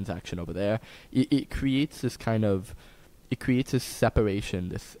does a transaction over there, it creates this kind of, separation,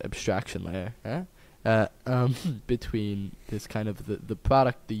 this abstraction layer, between this kind of the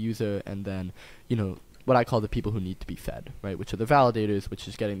product, the user, and then, what I call the people who need to be fed, right? Which are the validators, which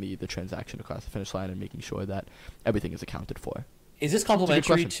is getting the transaction across the finish line and making sure that everything is accounted for. Is this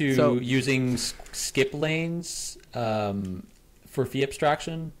complementary to using skip lanes for fee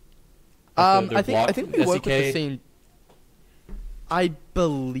abstraction? I think we work with the same. I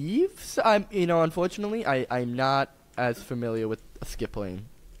believe so. Unfortunately, I'm not as familiar with a skip lane.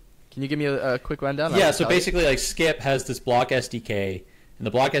 Can you give me a quick rundown? Yeah, so basically, like Skip has this block SDK. And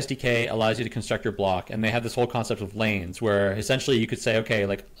the block SDK allows you to construct your block, and they have this whole concept of lanes, where essentially you could say, okay,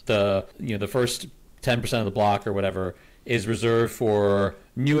 like the first 10% of the block or whatever is reserved for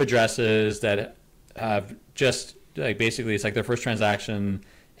new addresses that have just like basically it's like their first transaction,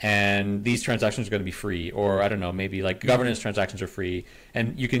 and these transactions are going to be free, or I don't know, maybe like governance transactions are free,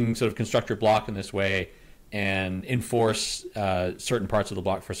 and you can sort of construct your block in this way and enforce certain parts of the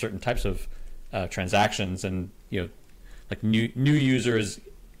block for certain types of transactions, and like new users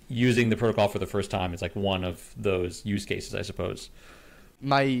using the protocol for the first time is like one of those use cases, I suppose.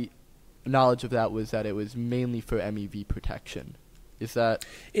 My knowledge of that was that it was mainly for MEV protection. Is that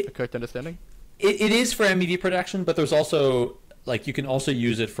a correct understanding? It is for MEV protection, but there's also like you can also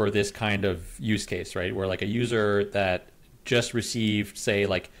use it for this kind of use case, right? Where like a user that just received, say,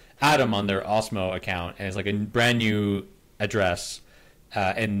 like Atom on their Osmo account and it's like a brand new address,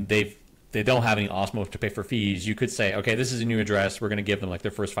 and they don't have any Osmo to pay for fees, you could say, okay, this is a new address. We're going to give them like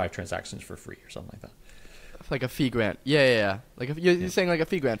their first 5 transactions for free or something like that. Like a fee grant. Yeah. Like you're saying like a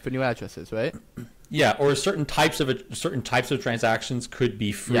fee grant for new addresses, right? Yeah, or certain types of transactions could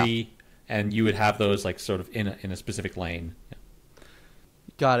be free, and you would have those like sort of in a specific lane. Yeah.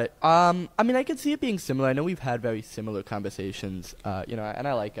 Got it. I mean, I could see it being similar. I know we've had very similar conversations, and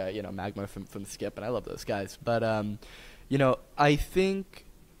I like, Magma from Skip, and I love those guys. But, I think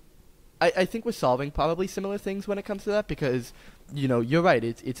we're solving probably similar things when it comes to that because, you're right.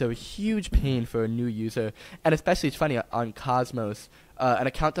 It's a huge pain for a new user, and especially it's funny on Cosmos, an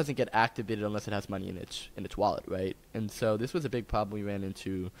account doesn't get activated unless it has money in its wallet, right? And so this was a big problem we ran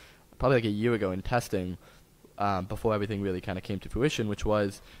into probably like a year ago in testing. Before everything really kind of came to fruition, which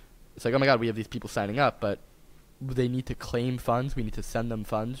was, it's like, oh my God, we have these people signing up, but they need to claim funds. We need to send them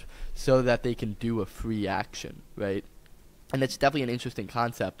funds so that they can do a free action, right? And it's definitely an interesting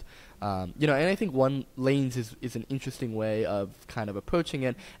concept. And I think lanes is an interesting way of kind of approaching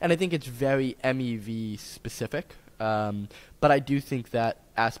it. And I think it's very MEV specific. But I do think that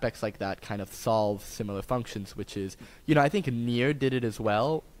aspects like that kind of solve similar functions, which is, I think Near did it as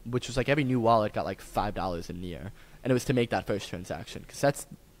well, which was like every new wallet got like $5 in Near. And it was to make that first transaction. Because that's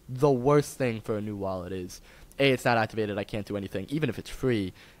the worst thing for a new wallet is, A, it's not activated, I can't do anything, even if it's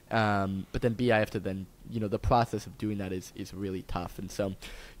free. But then B, I have to then, the process of doing that is really tough. And so,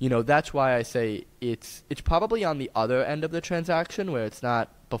 that's why I say it's probably on the other end of the transaction where it's not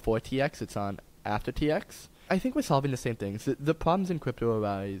before TX, it's on after TX. I think we're solving the same things. The problems in crypto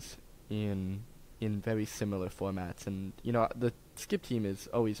arise in very similar formats. And, the Skip team has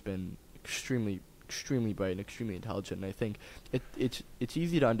always been extremely bright and extremely intelligent. And I think it's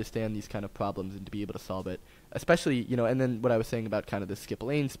easy to understand these kind of problems and to be able to solve it. Especially, and then what I was saying about kind of the Skip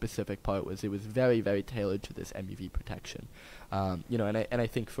lane specific part was it was very, very tailored to this MEV protection. And I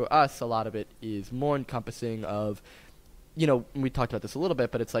think for us, a lot of it is more encompassing of, we talked about this a little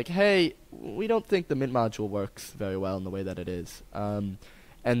bit, but it's like, hey, we don't think the Mint module works very well in the way that it is. And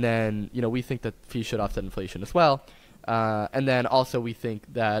then, we think that fees should offset inflation as well. And then also we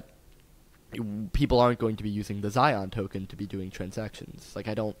think that people aren't going to be using the XION token to be doing transactions. Like,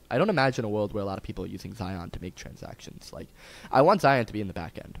 I don't imagine a world where a lot of people are using XION to make transactions. Like, I want XION to be in the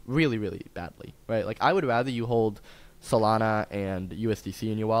back end really, really badly, right? Like, I would rather you hold Solana and USDC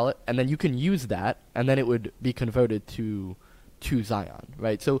in your wallet, and then you can use that, and then it would be converted to XION,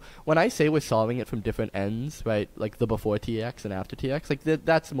 right? So when I say we're solving it from different ends, right, like the before TX and after TX, like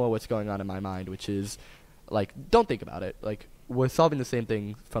that's more what's going on in my mind, which is, like, don't think about it. Like, we're solving the same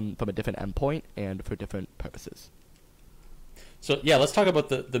thing from a different endpoint and for different purposes. So yeah, let's talk about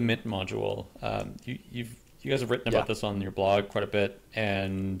the Mint module. You guys have written about this on your blog quite a bit,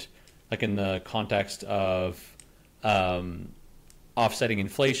 and like in the context of offsetting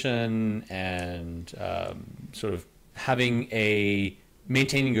inflation and sort of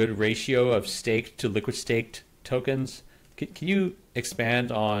maintaining a good ratio of staked to liquid staked tokens. Can you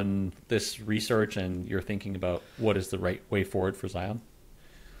expand on this research and your thinking about what is the right way forward for XION?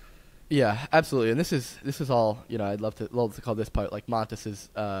 Yeah, absolutely. And this is all, I'd love to call this part like Montes'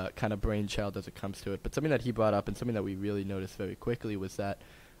 kind of brainchild as it comes to it. But something that he brought up and something that we really noticed very quickly was that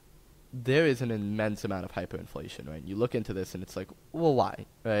there is an immense amount of hyperinflation, right? You look into this and it's like, well, why,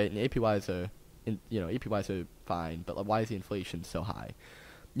 right? And APYs are fine, but why is the inflation so high?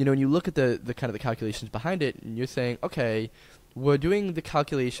 When you look at the kind of the calculations behind it, and you're saying, okay, we're doing the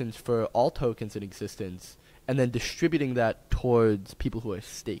calculations for all tokens in existence, and then distributing that towards people who are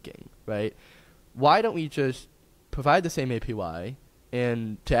staking, right? Why don't we just provide the same APY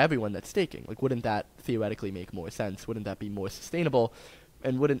and to everyone that's staking? Like, wouldn't that theoretically make more sense? Wouldn't that be more sustainable?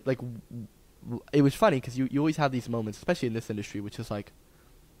 And wouldn't, like, it was funny because you always have these moments, especially in this industry, which is like,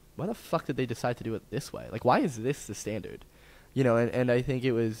 why the fuck did they decide to do it this way? Like, why is this the standard? And I think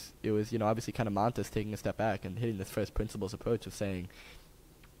it was obviously kind of Montes taking a step back and hitting this first principles approach of saying,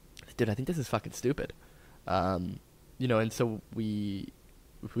 dude, I think this is fucking stupid. And so we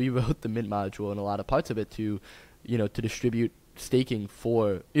rewrote the Mint module and a lot of parts of it to distribute staking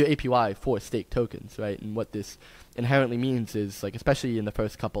for APY for stake tokens, right? And what this inherently means is, like, especially in the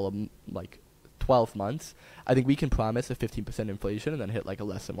first couple of 12 months, I think we can promise a 15% inflation and then hit like a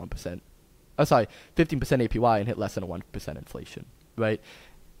less than 1%. 15% APY and hit less than a 1% inflation, right?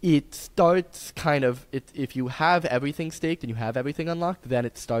 It starts kind of, if you have everything staked and you have everything unlocked, then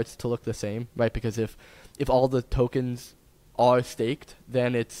it starts to look the same, right? Because if all the tokens are staked,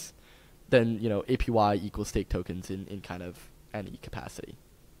 then APY equals stake tokens in kind of any capacity.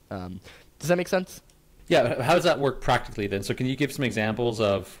 Does that make sense? Yeah. How does that work practically then? So can you give some examples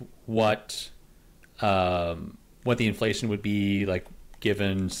of what what the inflation would be like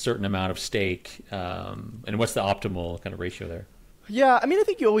given certain amount of stake, and what's the optimal kind of ratio there? Yeah, I mean, I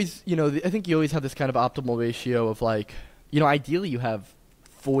think you always, I think you always have this kind of optimal ratio of like, ideally you have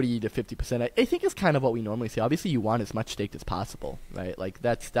 40 to 50%. I think is kind of what we normally see. Obviously, you want as much staked as possible, right? Like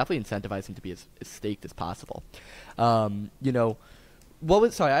that's definitely incentivizing to be as staked as possible. What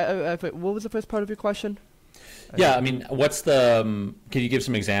was what was the first part of your question? Yeah, I mean, what's the? Can you give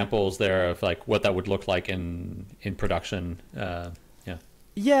some examples there of like what that would look like in production? Yeah.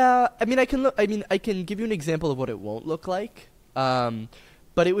 Yeah, I mean, I can give you an example of what it won't look like.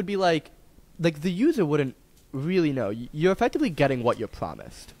 But it would be like the user wouldn't really know. You're effectively getting what you're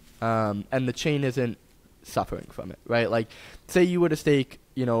promised, and the chain isn't suffering from it, right? Like, say you were to stake,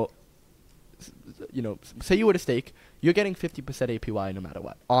 say you were to stake, you're getting 50% APY no matter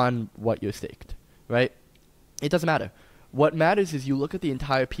what on what you're staked, right? It doesn't matter. What matters is you look at the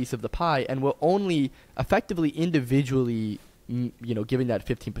entire piece of the pie, and we're only effectively individually, giving that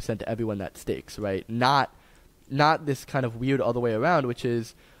 15% to everyone that stakes, right? Not this kind of weird other way around, which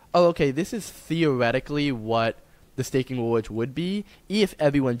is, oh, okay, this is theoretically what the staking rewards would be if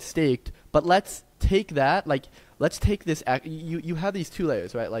everyone staked, but let's take that, let's take this, you have these two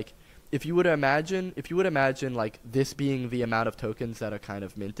layers, right? Like, if you would imagine like this being the amount of tokens that are kind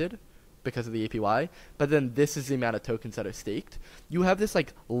of minted because of the APY, but then this is the amount of tokens that are staked, you have this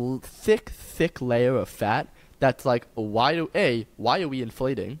like thick layer of fat that's like, why are we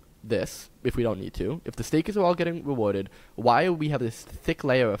inflating this if we don't need to? If the stakers are all getting rewarded, why do we have this thick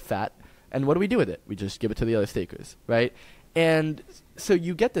layer of fat? And what do we do with it? We just give it to the other stakers, right? And so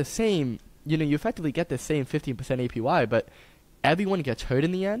you get the same, you effectively get the same 15% APY, but everyone gets hurt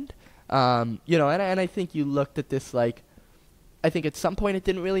in the end. And I think you looked at this like, I think at some point it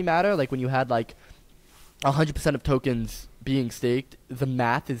didn't really matter. Like when you had like 100% of tokens being staked, the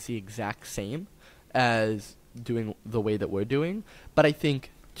math is the exact same as doing the way that we're doing. But I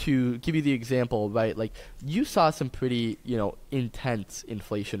think, to give you the example, right, like you saw some pretty, intense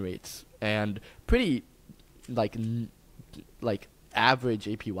inflation rates and pretty like average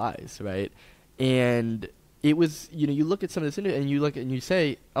APYs, right? And it was, you look at some of this and you look and you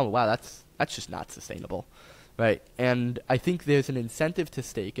say, oh wow, that's just not sustainable, right? And I think there's an incentive to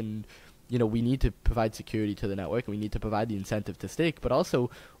stake, and we need to provide security to the network, and we need to provide the incentive to stake. But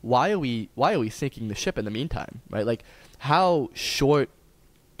also, why are we sinking the ship in the meantime, right? Like, how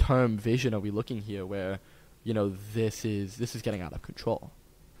short-term vision are we looking here, where this is getting out of control?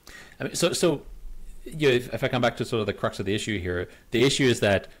 I mean, so if I come back to sort of the crux of the issue here, the issue is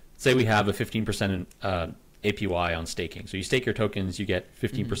that say we have a 15% APY on staking. So you stake your tokens, you get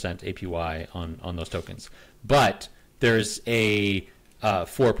 15% APY on those tokens. But there's a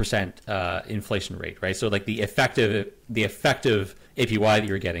 4% inflation rate, right? So like the effective APY that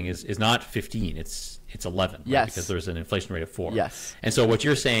you're getting is not 15, it's 11, right? Yes. Because there's an inflation rate of 4. Yes. And so what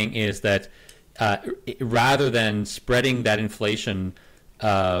you're saying is that rather than spreading that inflation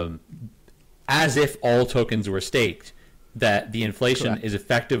as if all tokens were staked, that the inflation Correct. is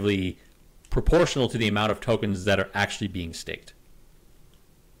effectively proportional to the amount of tokens that are actually being staked.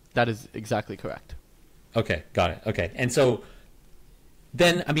 That is exactly correct. Okay, got it. Okay. And so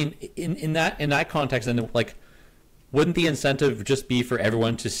then, I mean, in that context, then, like, wouldn't the incentive just be for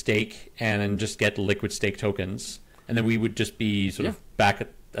everyone to stake and then just get liquid stake tokens, and then we would just be sort of back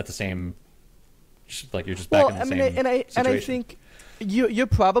at the same, like you're just back in the same situation? And I think you're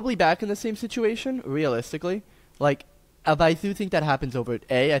probably back in the same situation, realistically. Like, I do think that happens I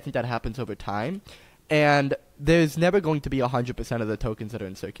think that happens over time, and there's never going to be 100% of the tokens that are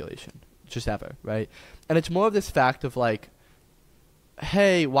in circulation, just ever, right? And it's more of this fact of like,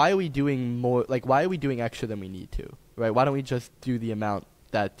 hey, why are we doing more? Like, why are we doing extra than we need to, right? Why don't we just do the amount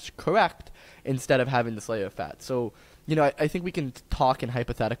that's correct instead of having this layer of fat? So, I think we can talk in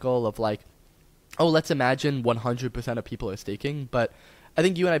hypothetical of like, oh, let's imagine 100% of people are staking, but I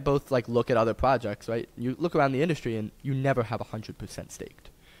think you and I both like look at other projects, right? You look around the industry and you never have 100% staked,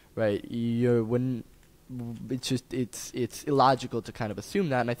 right? It's illogical to kind of assume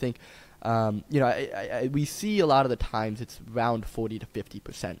that, and I think we see a lot of the times it's around 40 to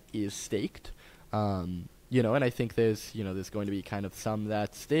 50% is staked, and I think there's going to be kind of some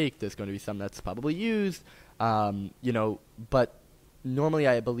that's staked, there's going to be some that's probably used, but normally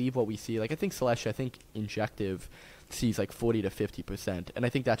I believe what we see, like I think Injective sees like 40 to 50%, and I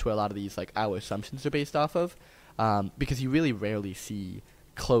think that's where a lot of these like our assumptions are based off of, because you really rarely see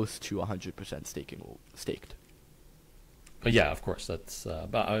close to 100% staked. Yeah, of course. That's.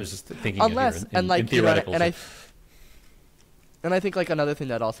 But I was just thinking. Unless, in theoretical. And I think like another thing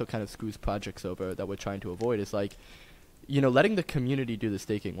that also kind of screws projects over that we're trying to avoid is like, letting the community do the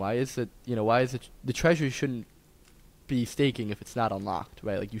staking. Why is it? The treasury shouldn't be staking if it's not unlocked,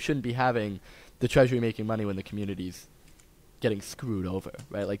 right? Like, you shouldn't be having the treasury making money when the community's getting screwed over,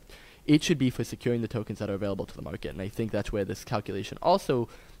 right? Like, it should be for securing the tokens that are available to the market. And I think that's where this calculation also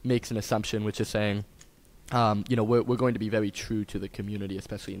makes an assumption, which is saying, we're going to be very true to the community,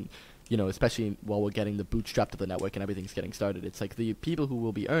 especially while we're getting the bootstrap of the network and everything's getting started. It's like the people who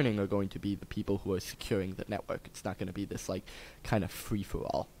will be earning are going to be the people who are securing the network. It's not going to be this like kind of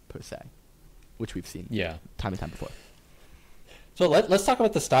free-for-all per se, which we've seen time and time before. So let's talk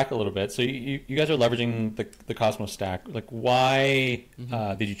about the stack a little bit. So you guys are leveraging the Cosmos stack. Like, why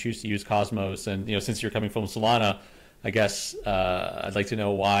did you choose to use Cosmos? And since you're coming from Solana, I guess I'd like to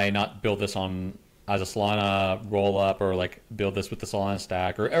know why not build this on as a Solana roll up, or like build this with the Solana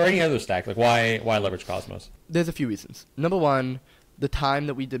stack or any other stack. Like, why leverage Cosmos? There's a few reasons. Number one, the time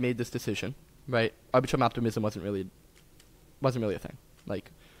that we made this decision, right? Arbitrum optimism wasn't really a thing.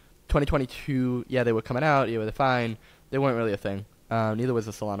 Like 2022, they were coming out, they're fine. They weren't really a thing. Neither was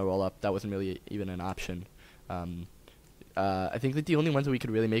the Solana roll-up. That wasn't really even an option. I think that the only ones that we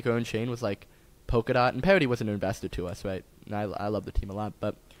could really make our own chain was like Polkadot, and Parity wasn't an investor to us, right? And I love the team a lot,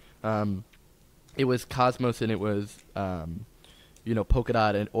 but it was Cosmos and it was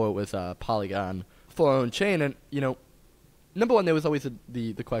Polkadot or it was Polygon for our own chain. And number one, there was always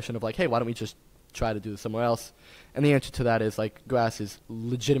the question of like, hey, why don't we just try to do this somewhere else? And the answer to that is like, grass is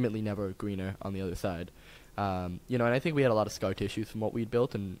legitimately never greener on the other side. And I think we had a lot of scar tissues from what we'd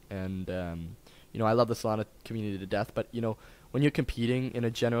built, and I love the Solana community to death, but when you're competing in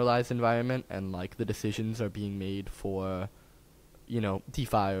a generalized environment and like the decisions are being made for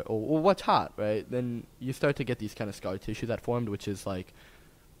DeFi or what's hot, right? Then you start to get these kind of scar tissue that formed, which is like,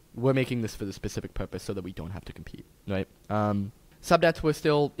 we're making this for the specific purpose so that we don't have to compete, right? Subnets were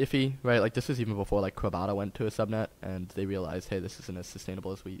still iffy, right? Like, this was even before like Krabata went to a subnet and they realized, hey, this isn't as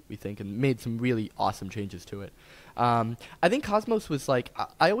sustainable as we think, and made some really awesome changes to it. I think Cosmos was like,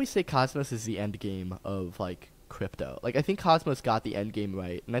 I always say Cosmos is the end game of like crypto. Like, I think Cosmos got the end game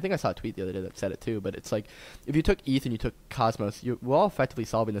right, and I think I saw a tweet the other day that said it too, but it's like, if you took ETH and you took Cosmos, we're all effectively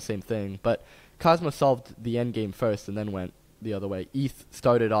solving the same thing, but Cosmos solved the end game first and then went the other way. ETH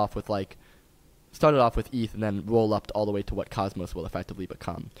started off with ETH and then roll up all the way to what Cosmos will effectively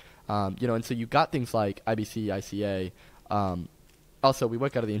become. And so you got things like IBC, ICA. Also, we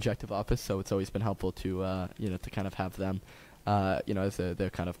work out of the Injective office, so it's always been helpful to to kind of have them, as they're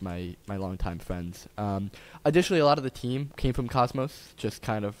kind of my longtime friends. Additionally, a lot of the team came from Cosmos, just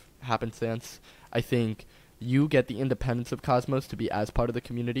kind of happenstance. I think you get the independence of Cosmos to be as part of the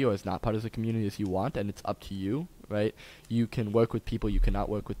community or as not part of the community as you want, and it's up to you, right? You can work with people, you cannot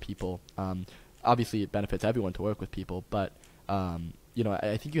work with people. Obviously, it benefits everyone to work with people, but I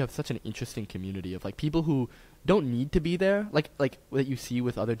think you have such an interesting community of like people who don't need to be there, like what you see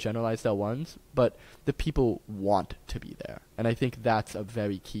with other generalized L1s, but the people want to be there, and I think that's a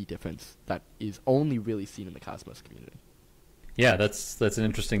very key difference that is only really seen in the Cosmos community. Yeah, that's an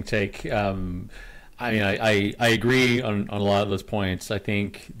interesting take. I agree on a lot of those points. I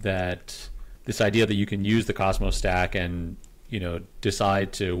think that this idea that you can use the Cosmos stack and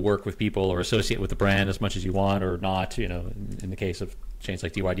decide to work with people or associate with the brand as much as you want or not, in the case of chains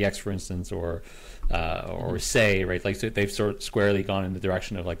like DYDX, for instance, or Say, right? Like, so they've sort of squarely gone in the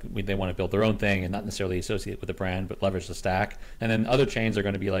direction of like, they want to build their own thing and not necessarily associate with the brand, but leverage the stack. And then other chains are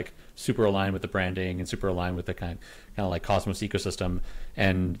going to be like super aligned with the branding and super aligned with the kind of like Cosmos ecosystem.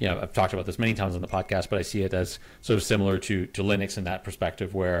 And, I've talked about this many times on the podcast, but I see it as sort of similar to Linux in that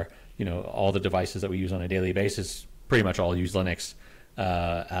perspective, where, all the devices that we use on a daily basis pretty much all use Linux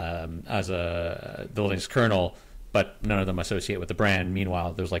as the Linux kernel, but none of them associate with the brand.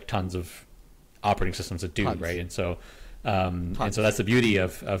 Meanwhile, there's like tons of operating systems that do, right? And so that's the beauty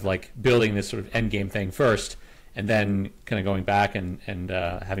of like building this sort of end game thing first, and then kind of going back and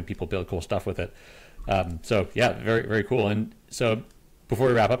having people build cool stuff with it. So yeah, very, very cool. And so before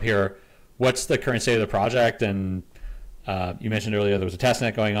we wrap up here, what's the current state of the project? And you mentioned earlier there was a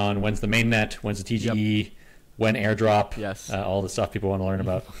testnet going on. When's the mainnet? When's the TGE? Yep. When airdrop? Yes. All the stuff people want to learn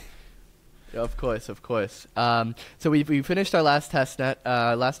about. Of course. So we finished our last testnet.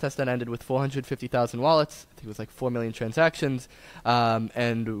 Last testnet ended with 450,000 wallets. I think it was like 4 million transactions.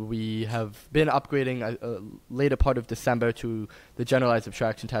 And we have been upgrading later part of December to the generalized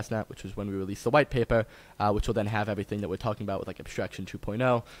abstraction testnet, which was when we released the white paper, which will then have everything that we're talking about with like abstraction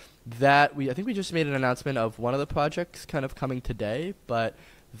 2.0. I think we just made an announcement of one of the projects kind of coming today, but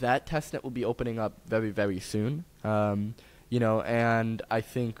that testnet will be opening up very, very soon. And I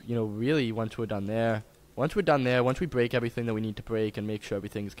think, really once we're done there, once we break everything that we need to break and make sure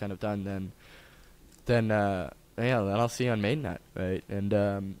everything's kind of done, then I'll see you on mainnet, right?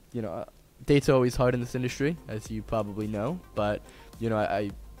 And, dates are always hard in this industry, as you probably know. But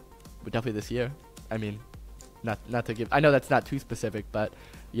I would definitely this year. I mean, not to give. I know that's not too specific, but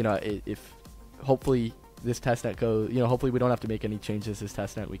if hopefully this testnet goes, hopefully we don't have to make any changes this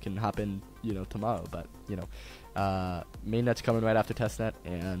testnet. We can hop in, tomorrow. But mainnet's coming right after testnet,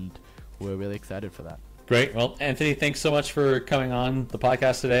 and we're really excited for that. Great. Well, Anthony, thanks so much for coming on the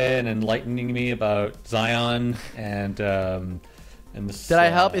podcast today and enlightening me about XION and this. Did I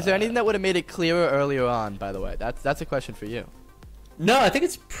help? Is there anything that would have made it clearer earlier on? By the way, that's a question for you. No, I think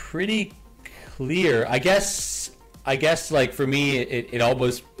it's pretty clear. I guess like for me, it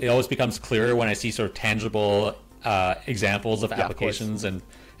always becomes clearer when I see sort of tangible examples of applications and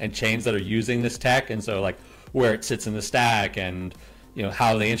chains that are using this tech, and so like where it sits in the stack and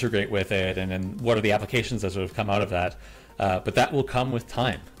how they integrate with it, and then what are the applications that sort of come out of that. But that will come with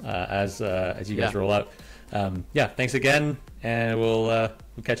time as you guys roll out. Thanks again, and we'll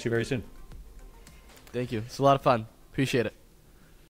catch you very soon. Thank you. It's a lot of fun. Appreciate it.